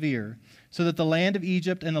very severe, so that the land of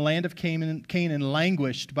Egypt and the land of Canaan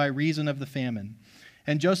languished by reason of the famine.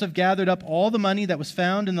 And Joseph gathered up all the money that was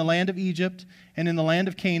found in the land of Egypt and in the land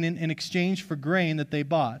of Canaan in exchange for grain that they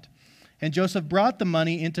bought. And Joseph brought the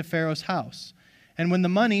money into Pharaoh's house. And when the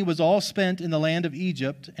money was all spent in the land of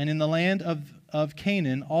Egypt and in the land of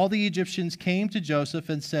Canaan, all the Egyptians came to Joseph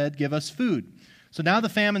and said, "Give us food." So now the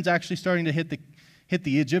famine's actually starting to hit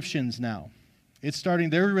the Egyptians now.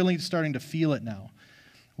 They're really starting to feel it now.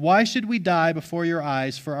 "Why should we die before your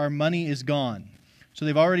eyes, for our money is gone?" So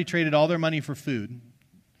they've already traded all their money for food.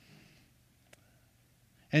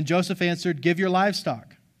 And Joseph answered, "Give your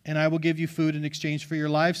livestock, and I will give you food in exchange for your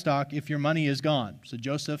livestock if your money is gone." So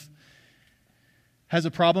Joseph has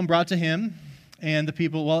a problem brought to him, and the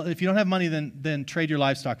people, "Well, if you don't have money, then trade your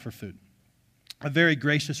livestock for food." A very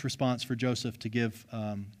gracious response for Joseph to give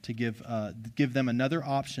them another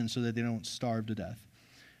option so that they don't starve to death.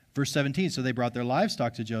 Verse 17, so they brought their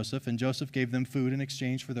livestock to Joseph, and Joseph gave them food in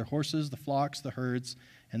exchange for their horses, the flocks, the herds,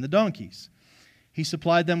 and the donkeys. He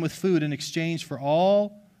supplied them with food in exchange for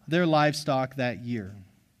all their livestock that year.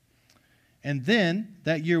 And then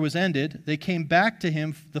that year was ended. They came back to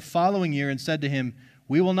him the following year and said to him,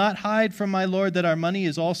 "We will not hide from my lord that our money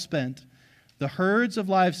is all spent. The herds of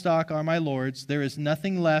livestock are my lord's. There is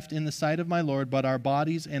nothing left in the sight of my lord but our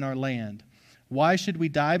bodies and our land. Why should we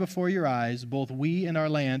die before your eyes, both we and our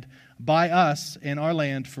land? Buy us and our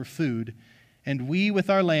land for food, and we with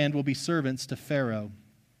our land will be servants to Pharaoh.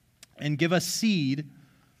 And give us seed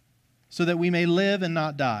so that we may live and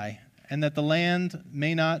not die, and that the land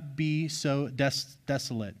may not be so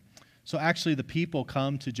desolate." So actually the people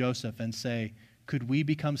come to Joseph and say, "Could we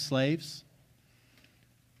become slaves?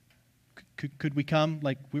 Could we come?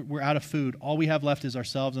 Like, we're out of food. All we have left is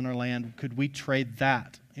ourselves and our land. Could we trade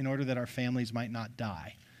that in order that our families might not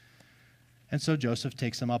die?" And so Joseph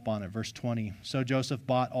takes them up on it. Verse 20. So Joseph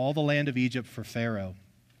bought all the land of Egypt for Pharaoh.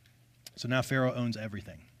 So now Pharaoh owns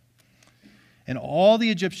everything. And all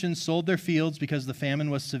the Egyptians sold their fields because the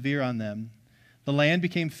famine was severe on them. The land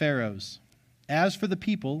became Pharaoh's. As for the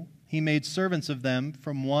people, he made servants of them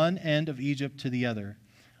from one end of Egypt to the other.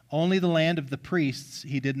 Only the land of the priests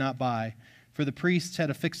he did not buy, for the priests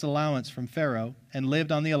had a fixed allowance from Pharaoh and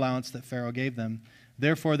lived on the allowance that Pharaoh gave them.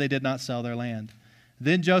 Therefore they did not sell their land.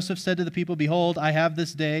 Then Joseph said to the people, "Behold, I have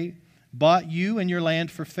this day bought you and your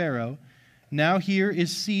land for Pharaoh. Now here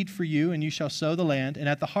is seed for you, and you shall sow the land, and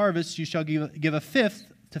at the harvest you shall give a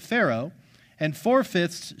fifth to Pharaoh, and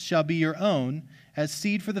 4/5 shall be your own, as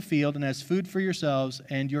seed for the field, and as food for yourselves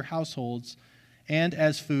and your households, and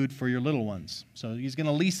as food for your little ones." So he's going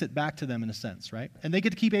to lease it back to them in a sense, right? And they get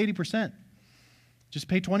to keep 80%. Just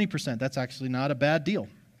pay 20%. That's actually not a bad deal.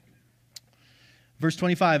 Verse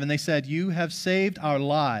 25, and they said, "You have saved our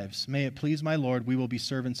lives. May it please my Lord, we will be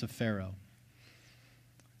servants of Pharaoh."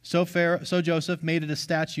 So Joseph made it a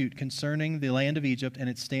statute concerning the land of Egypt, and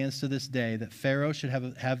it stands to this day, that Pharaoh should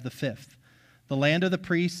have the fifth. The land of the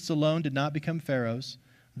priests alone did not become Pharaoh's.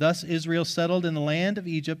 Thus Israel settled in the land of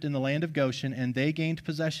Egypt, in the land of Goshen, and they gained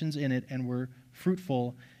possessions in it and were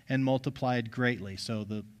fruitful and multiplied greatly. So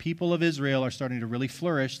the people of Israel are starting to really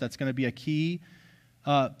flourish. That's going to be a key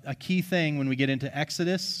a key thing when we get into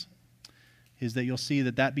Exodus is that you'll see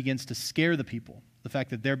that that begins to scare the people, the fact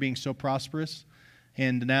that they're being so prosperous.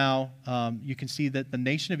 And now you can see that the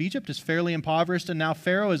nation of Egypt is fairly impoverished, and now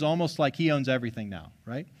Pharaoh is almost like he owns everything now,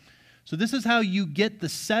 right? So this is how you get the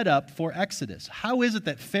setup for Exodus. How is it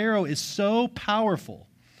that Pharaoh is so powerful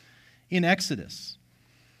in Exodus?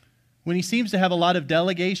 When he seems to have a lot of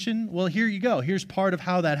delegation, well, here you go. Here's part of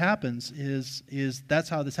how that happens, is that's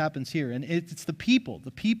how this happens here. And it's the people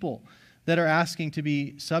that are asking to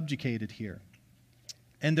be subjugated here.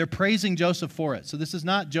 And they're praising Joseph for it. So this is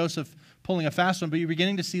not Joseph pulling a fast one, but you're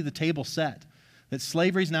beginning to see the table set. That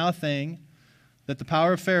slavery is now a thing, that the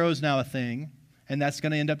power of Pharaoh is now a thing, and that's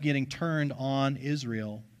going to end up getting turned on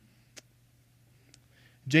Israel.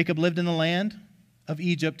 Jacob lived in the land of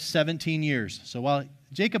Egypt 17 years. So while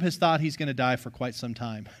Jacob has thought he's going to die for quite some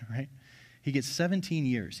time, right? He gets 17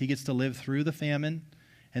 years. He gets to live through the famine,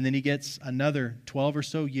 and then he gets another 12 or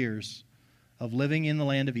so years of living in the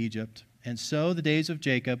land of Egypt. And so the days of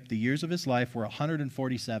Jacob, the years of his life, were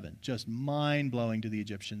 147. Just mind-blowing to the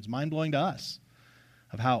Egyptians, mind-blowing to us,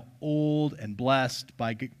 of how old and blessed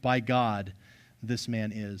by God this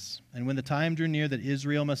man is. And when the time drew near that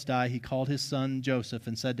Israel must die, he called his son Joseph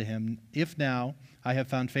and said to him, "If now I have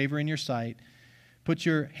found favor in your sight, put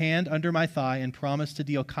your hand under my thigh and promise to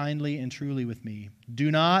deal kindly and truly with me.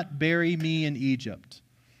 Do not bury me in Egypt,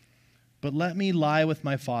 but let me lie with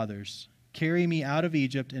my fathers. Carry me out of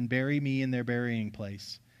Egypt and bury me in their burying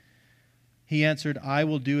place." He answered, "I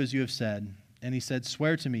will do as you have said." And he said,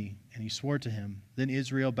 "Swear to me." And he swore to him. Then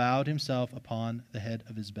Israel bowed himself upon the head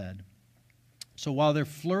of his bed. So while they're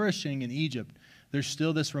flourishing in Egypt, there's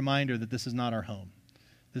still this reminder that this is not our home.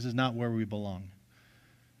 This is not where we belong.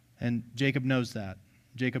 And Jacob knows that.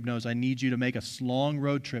 Jacob knows, I need you to make a long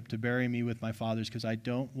road trip to bury me with my fathers because I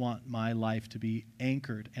don't want my life to be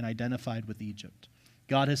anchored and identified with Egypt.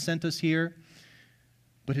 God has sent us here,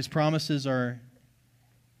 but his promises are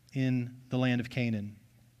in the land of Canaan.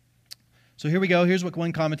 So here we go. Here's what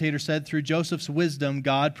one commentator said. Through Joseph's wisdom,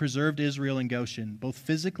 God preserved Israel in Goshen, both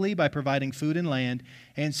physically by providing food and land,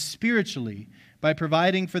 and spiritually by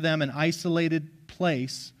providing for them an isolated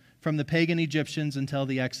place from the pagan Egyptians until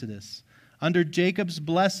the Exodus. Under Jacob's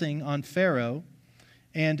blessing on Pharaoh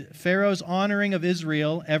and Pharaoh's honoring of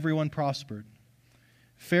Israel, everyone prospered.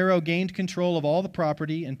 Pharaoh gained control of all the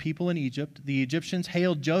property and people in Egypt. The Egyptians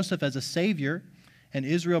hailed Joseph as a savior, and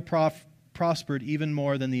Israel prospered even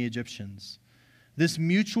more than the Egyptians. This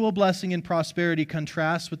mutual blessing and prosperity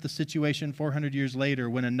contrasts with the situation 400 years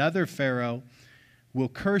later when another Pharaoh will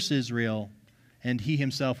curse Israel, and he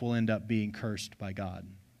himself will end up being cursed by God.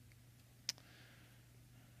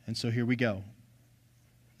 And so here we go.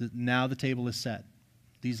 Now the table is set.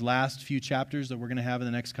 These last few chapters that we're going to have in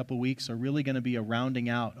the next couple of weeks are really going to be a rounding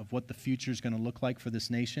out of what the future is going to look like for this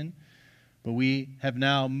nation. But we have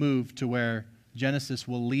now moved to where Genesis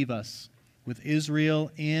will leave us with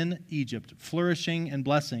Israel in Egypt, flourishing and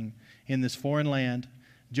blessing in this foreign land.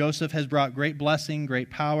 Joseph has brought great blessing,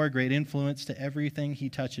 great power, great influence to everything he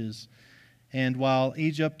touches. And while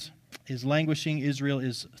Egypt is languishing, Israel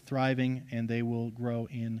is thriving, and they will grow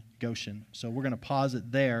in Goshen. So we're going to pause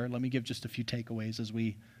it there. Let me give just a few takeaways as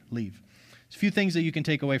we leave. There's a few things that you can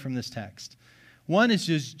take away from this text. One is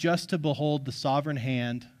just to behold the sovereign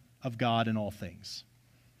hand of God in all things.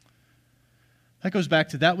 That goes back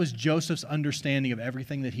to, that was Joseph's understanding of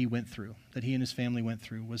everything that he went through, that he and his family went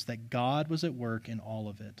through, was that God was at work in all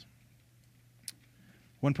of it.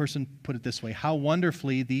 One person put it this way: how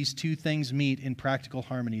wonderfully these two things meet in practical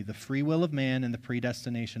harmony, the free will of man and the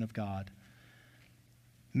predestination of God.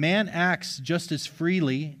 Man acts just as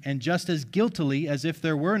freely and just as guiltily as if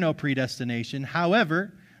there were no predestination.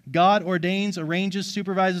 However, God ordains, arranges,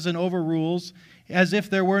 supervises, and overrules as if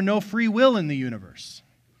there were no free will in the universe.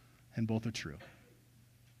 And both are true.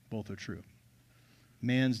 Both are true.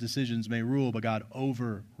 Man's decisions may rule, but God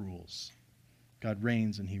overrules. God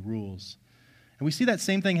reigns and he rules. And we see that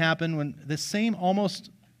same thing happen when the same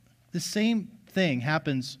thing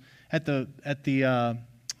happens at the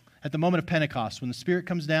moment of Pentecost, when the Spirit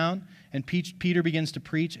comes down and Peter begins to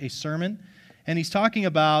preach a sermon, and he's talking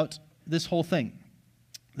about this whole thing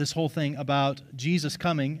about Jesus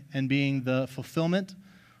coming and being the fulfillment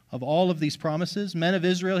of all of these promises. Men of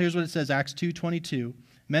Israel, here's what it says, Acts 2:22.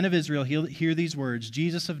 Men of Israel, hear these words: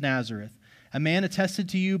 Jesus of Nazareth, a man attested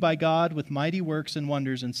to you by God with mighty works and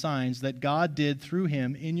wonders and signs that God did through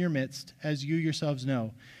him in your midst, as you yourselves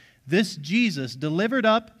know. This Jesus, delivered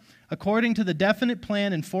up according to the definite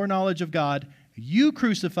plan and foreknowledge of God, you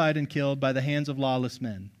crucified and killed by the hands of lawless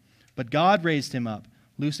men. But God raised him up,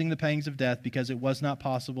 loosing the pangs of death, because it was not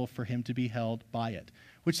possible for him to be held by it.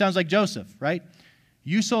 Which sounds like Joseph, right?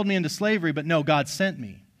 You sold me into slavery, but no, God sent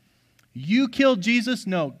me. You killed Jesus?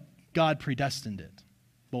 No, God predestined it.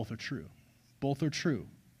 Both are true. Both are true.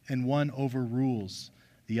 And one overrules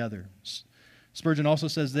the other. Spurgeon also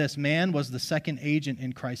says this, man was the second agent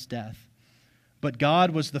in Christ's death, but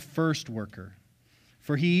God was the first worker.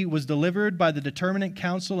 For he was delivered by the determinate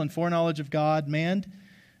counsel and foreknowledge of God. Man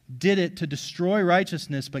did it to destroy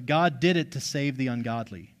righteousness, but God did it to save the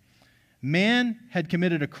ungodly. Man had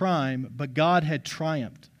committed a crime, but God had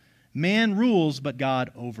triumphed. Man rules, but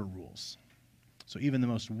God overrules. So even the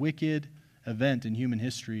most wicked event in human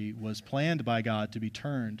history was planned by God to be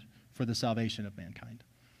turned for the salvation of mankind.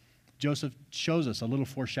 Joseph shows us a little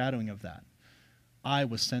foreshadowing of that. I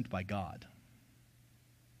was sent by God,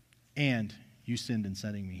 and you sinned in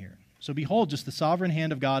sending me here. So behold, just the sovereign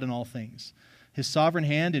hand of God in all things. His sovereign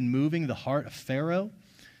hand in moving the heart of Pharaoh,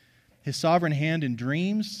 his sovereign hand in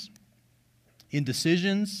dreams, in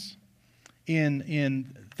decisions,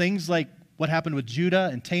 in things like what happened with Judah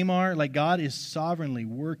and Tamar. Like, God is sovereignly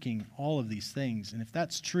working all of these things. And if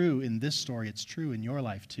that's true in this story, it's true in your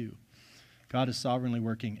life too. God is sovereignly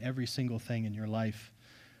working every single thing in your life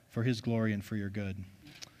for his glory and for your good.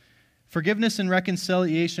 Forgiveness and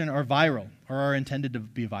reconciliation are viral, or are intended to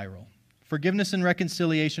be viral. Forgiveness and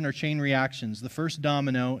reconciliation are chain reactions. The first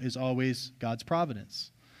domino is always God's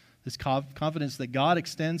providence. This confidence that God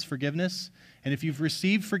extends forgiveness, and if you've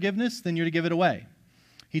received forgiveness, then you're to give it away.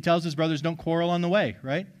 He tells his brothers, don't quarrel on the way,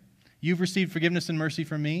 right? You've received forgiveness and mercy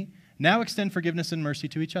from me. Now extend forgiveness and mercy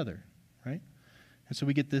to each other, right? And so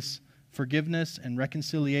we get this forgiveness and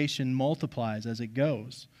reconciliation multiplies as it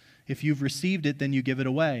goes. If you've received it, then you give it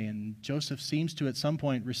away. And Joseph seems to, at some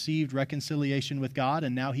point, received reconciliation with God,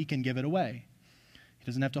 and now he can give it away. He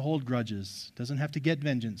doesn't have to hold grudges, doesn't have to get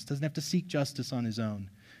vengeance, doesn't have to seek justice on his own.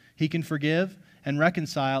 He can forgive and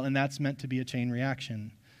reconcile, and that's meant to be a chain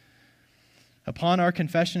reaction. Upon our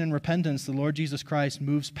confession and repentance, the Lord Jesus Christ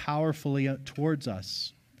moves powerfully towards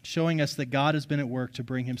us, showing us that God has been at work to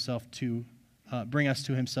bring us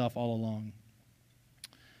to himself all along.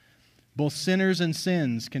 Both sinners and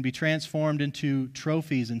sins can be transformed into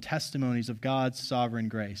trophies and testimonies of God's sovereign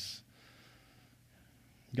grace.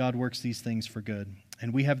 God works these things for good.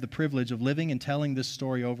 And we have the privilege of living and telling this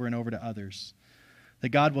story over and over to others. That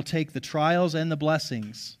God will take the trials and the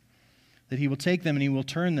blessings, that he will take them and he will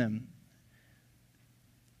turn them.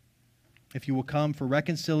 If you will come for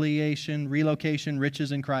reconciliation, relocation,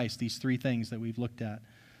 riches in Christ, these three things that we've looked at,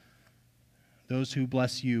 those who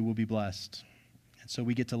bless you will be blessed. And so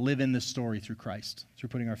we get to live in this story through Christ, through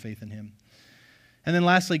putting our faith in him. And then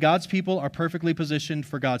lastly, God's people are perfectly positioned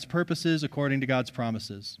for God's purposes according to God's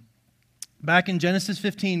promises. Back in Genesis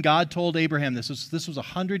 15, God told Abraham, this was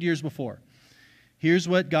 100 years before. Here's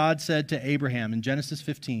what God said to Abraham in Genesis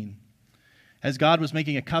 15. As God was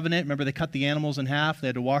making a covenant, remember they cut the animals in half, they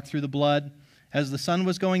had to walk through the blood. As the sun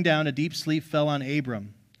was going down, a deep sleep fell on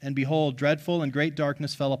Abram. And behold, dreadful and great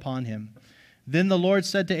darkness fell upon him. Then the Lord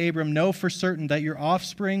said to Abram, know for certain that your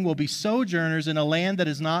offspring will be sojourners in a land that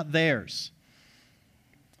is not theirs,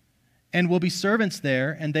 and will be servants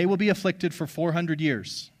there, and they will be afflicted for 400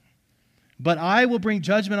 years. But I will bring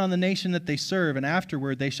judgment on the nation that they serve, and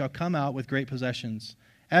afterward they shall come out with great possessions.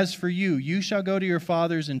 As for you, you shall go to your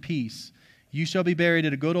fathers in peace. You shall be buried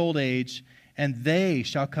at a good old age, and they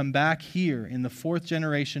shall come back here in the fourth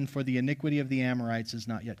generation, for the iniquity of the Amorites is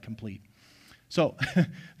not yet complete. So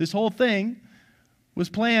this whole thing was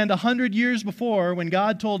planned 100 years before, when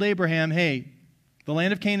God told Abraham, hey, the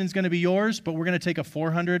land of Canaan is going to be yours, but we're going to take a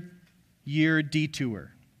 400-year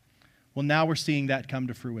detour. Well, now we're seeing that come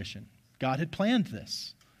to fruition. God had planned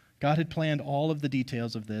this. God had planned all of the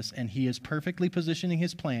details of this, and he is perfectly positioning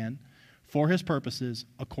his plan for his purposes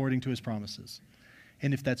according to his promises.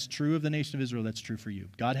 And if that's true of the nation of Israel, that's true for you.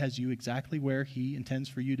 God has you exactly where he intends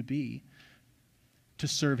for you to be, to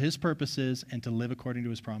serve his purposes and to live according to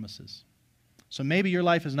his promises. So maybe your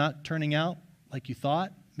life is not turning out like you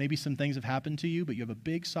thought. Maybe some things have happened to you, but you have a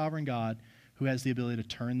big sovereign God who has the ability to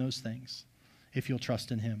turn those things if you'll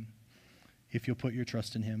trust in him, if you'll put your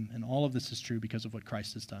trust in him. And all of this is true because of what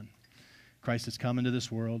Christ has done. Christ has come into this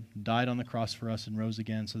world, died on the cross for us, and rose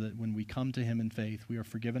again, so that when we come to him in faith, we are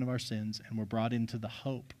forgiven of our sins, and we're brought into the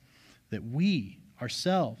hope that we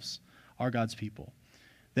ourselves are God's people,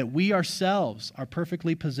 that we ourselves are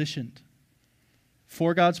perfectly positioned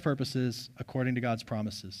for God's purposes according to God's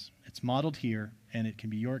promises. It's modeled here, and it can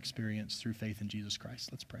be your experience through faith in Jesus Christ.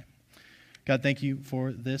 Let's pray. God, thank you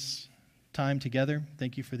for this time together.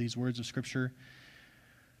 Thank you for these words of Scripture.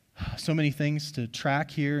 So many things to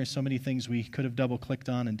track here, so many things we could have double-clicked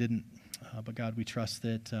on and didn't. But God, we trust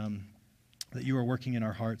that you are working in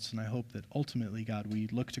our hearts, and I hope that ultimately, God, we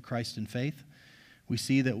look to Christ in faith. we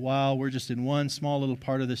see that while we're just in one small little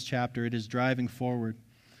part of this chapter, it is driving forward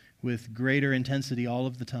with greater intensity all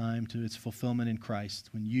of the time to its fulfillment in Christ.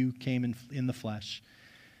 When you came in the flesh,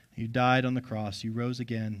 you died on the cross, you rose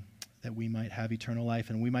again, that we might have eternal life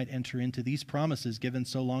and we might enter into these promises given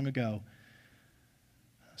so long ago.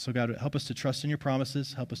 So God, help us to trust in your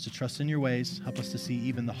promises, help us to trust in your ways, help us to see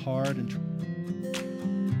even the hard and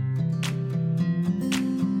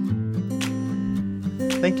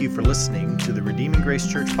Thank you for listening to the Redeeming Grace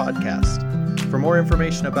Church podcast. For more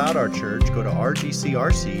information about our church, go to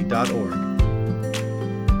rgcrc.org.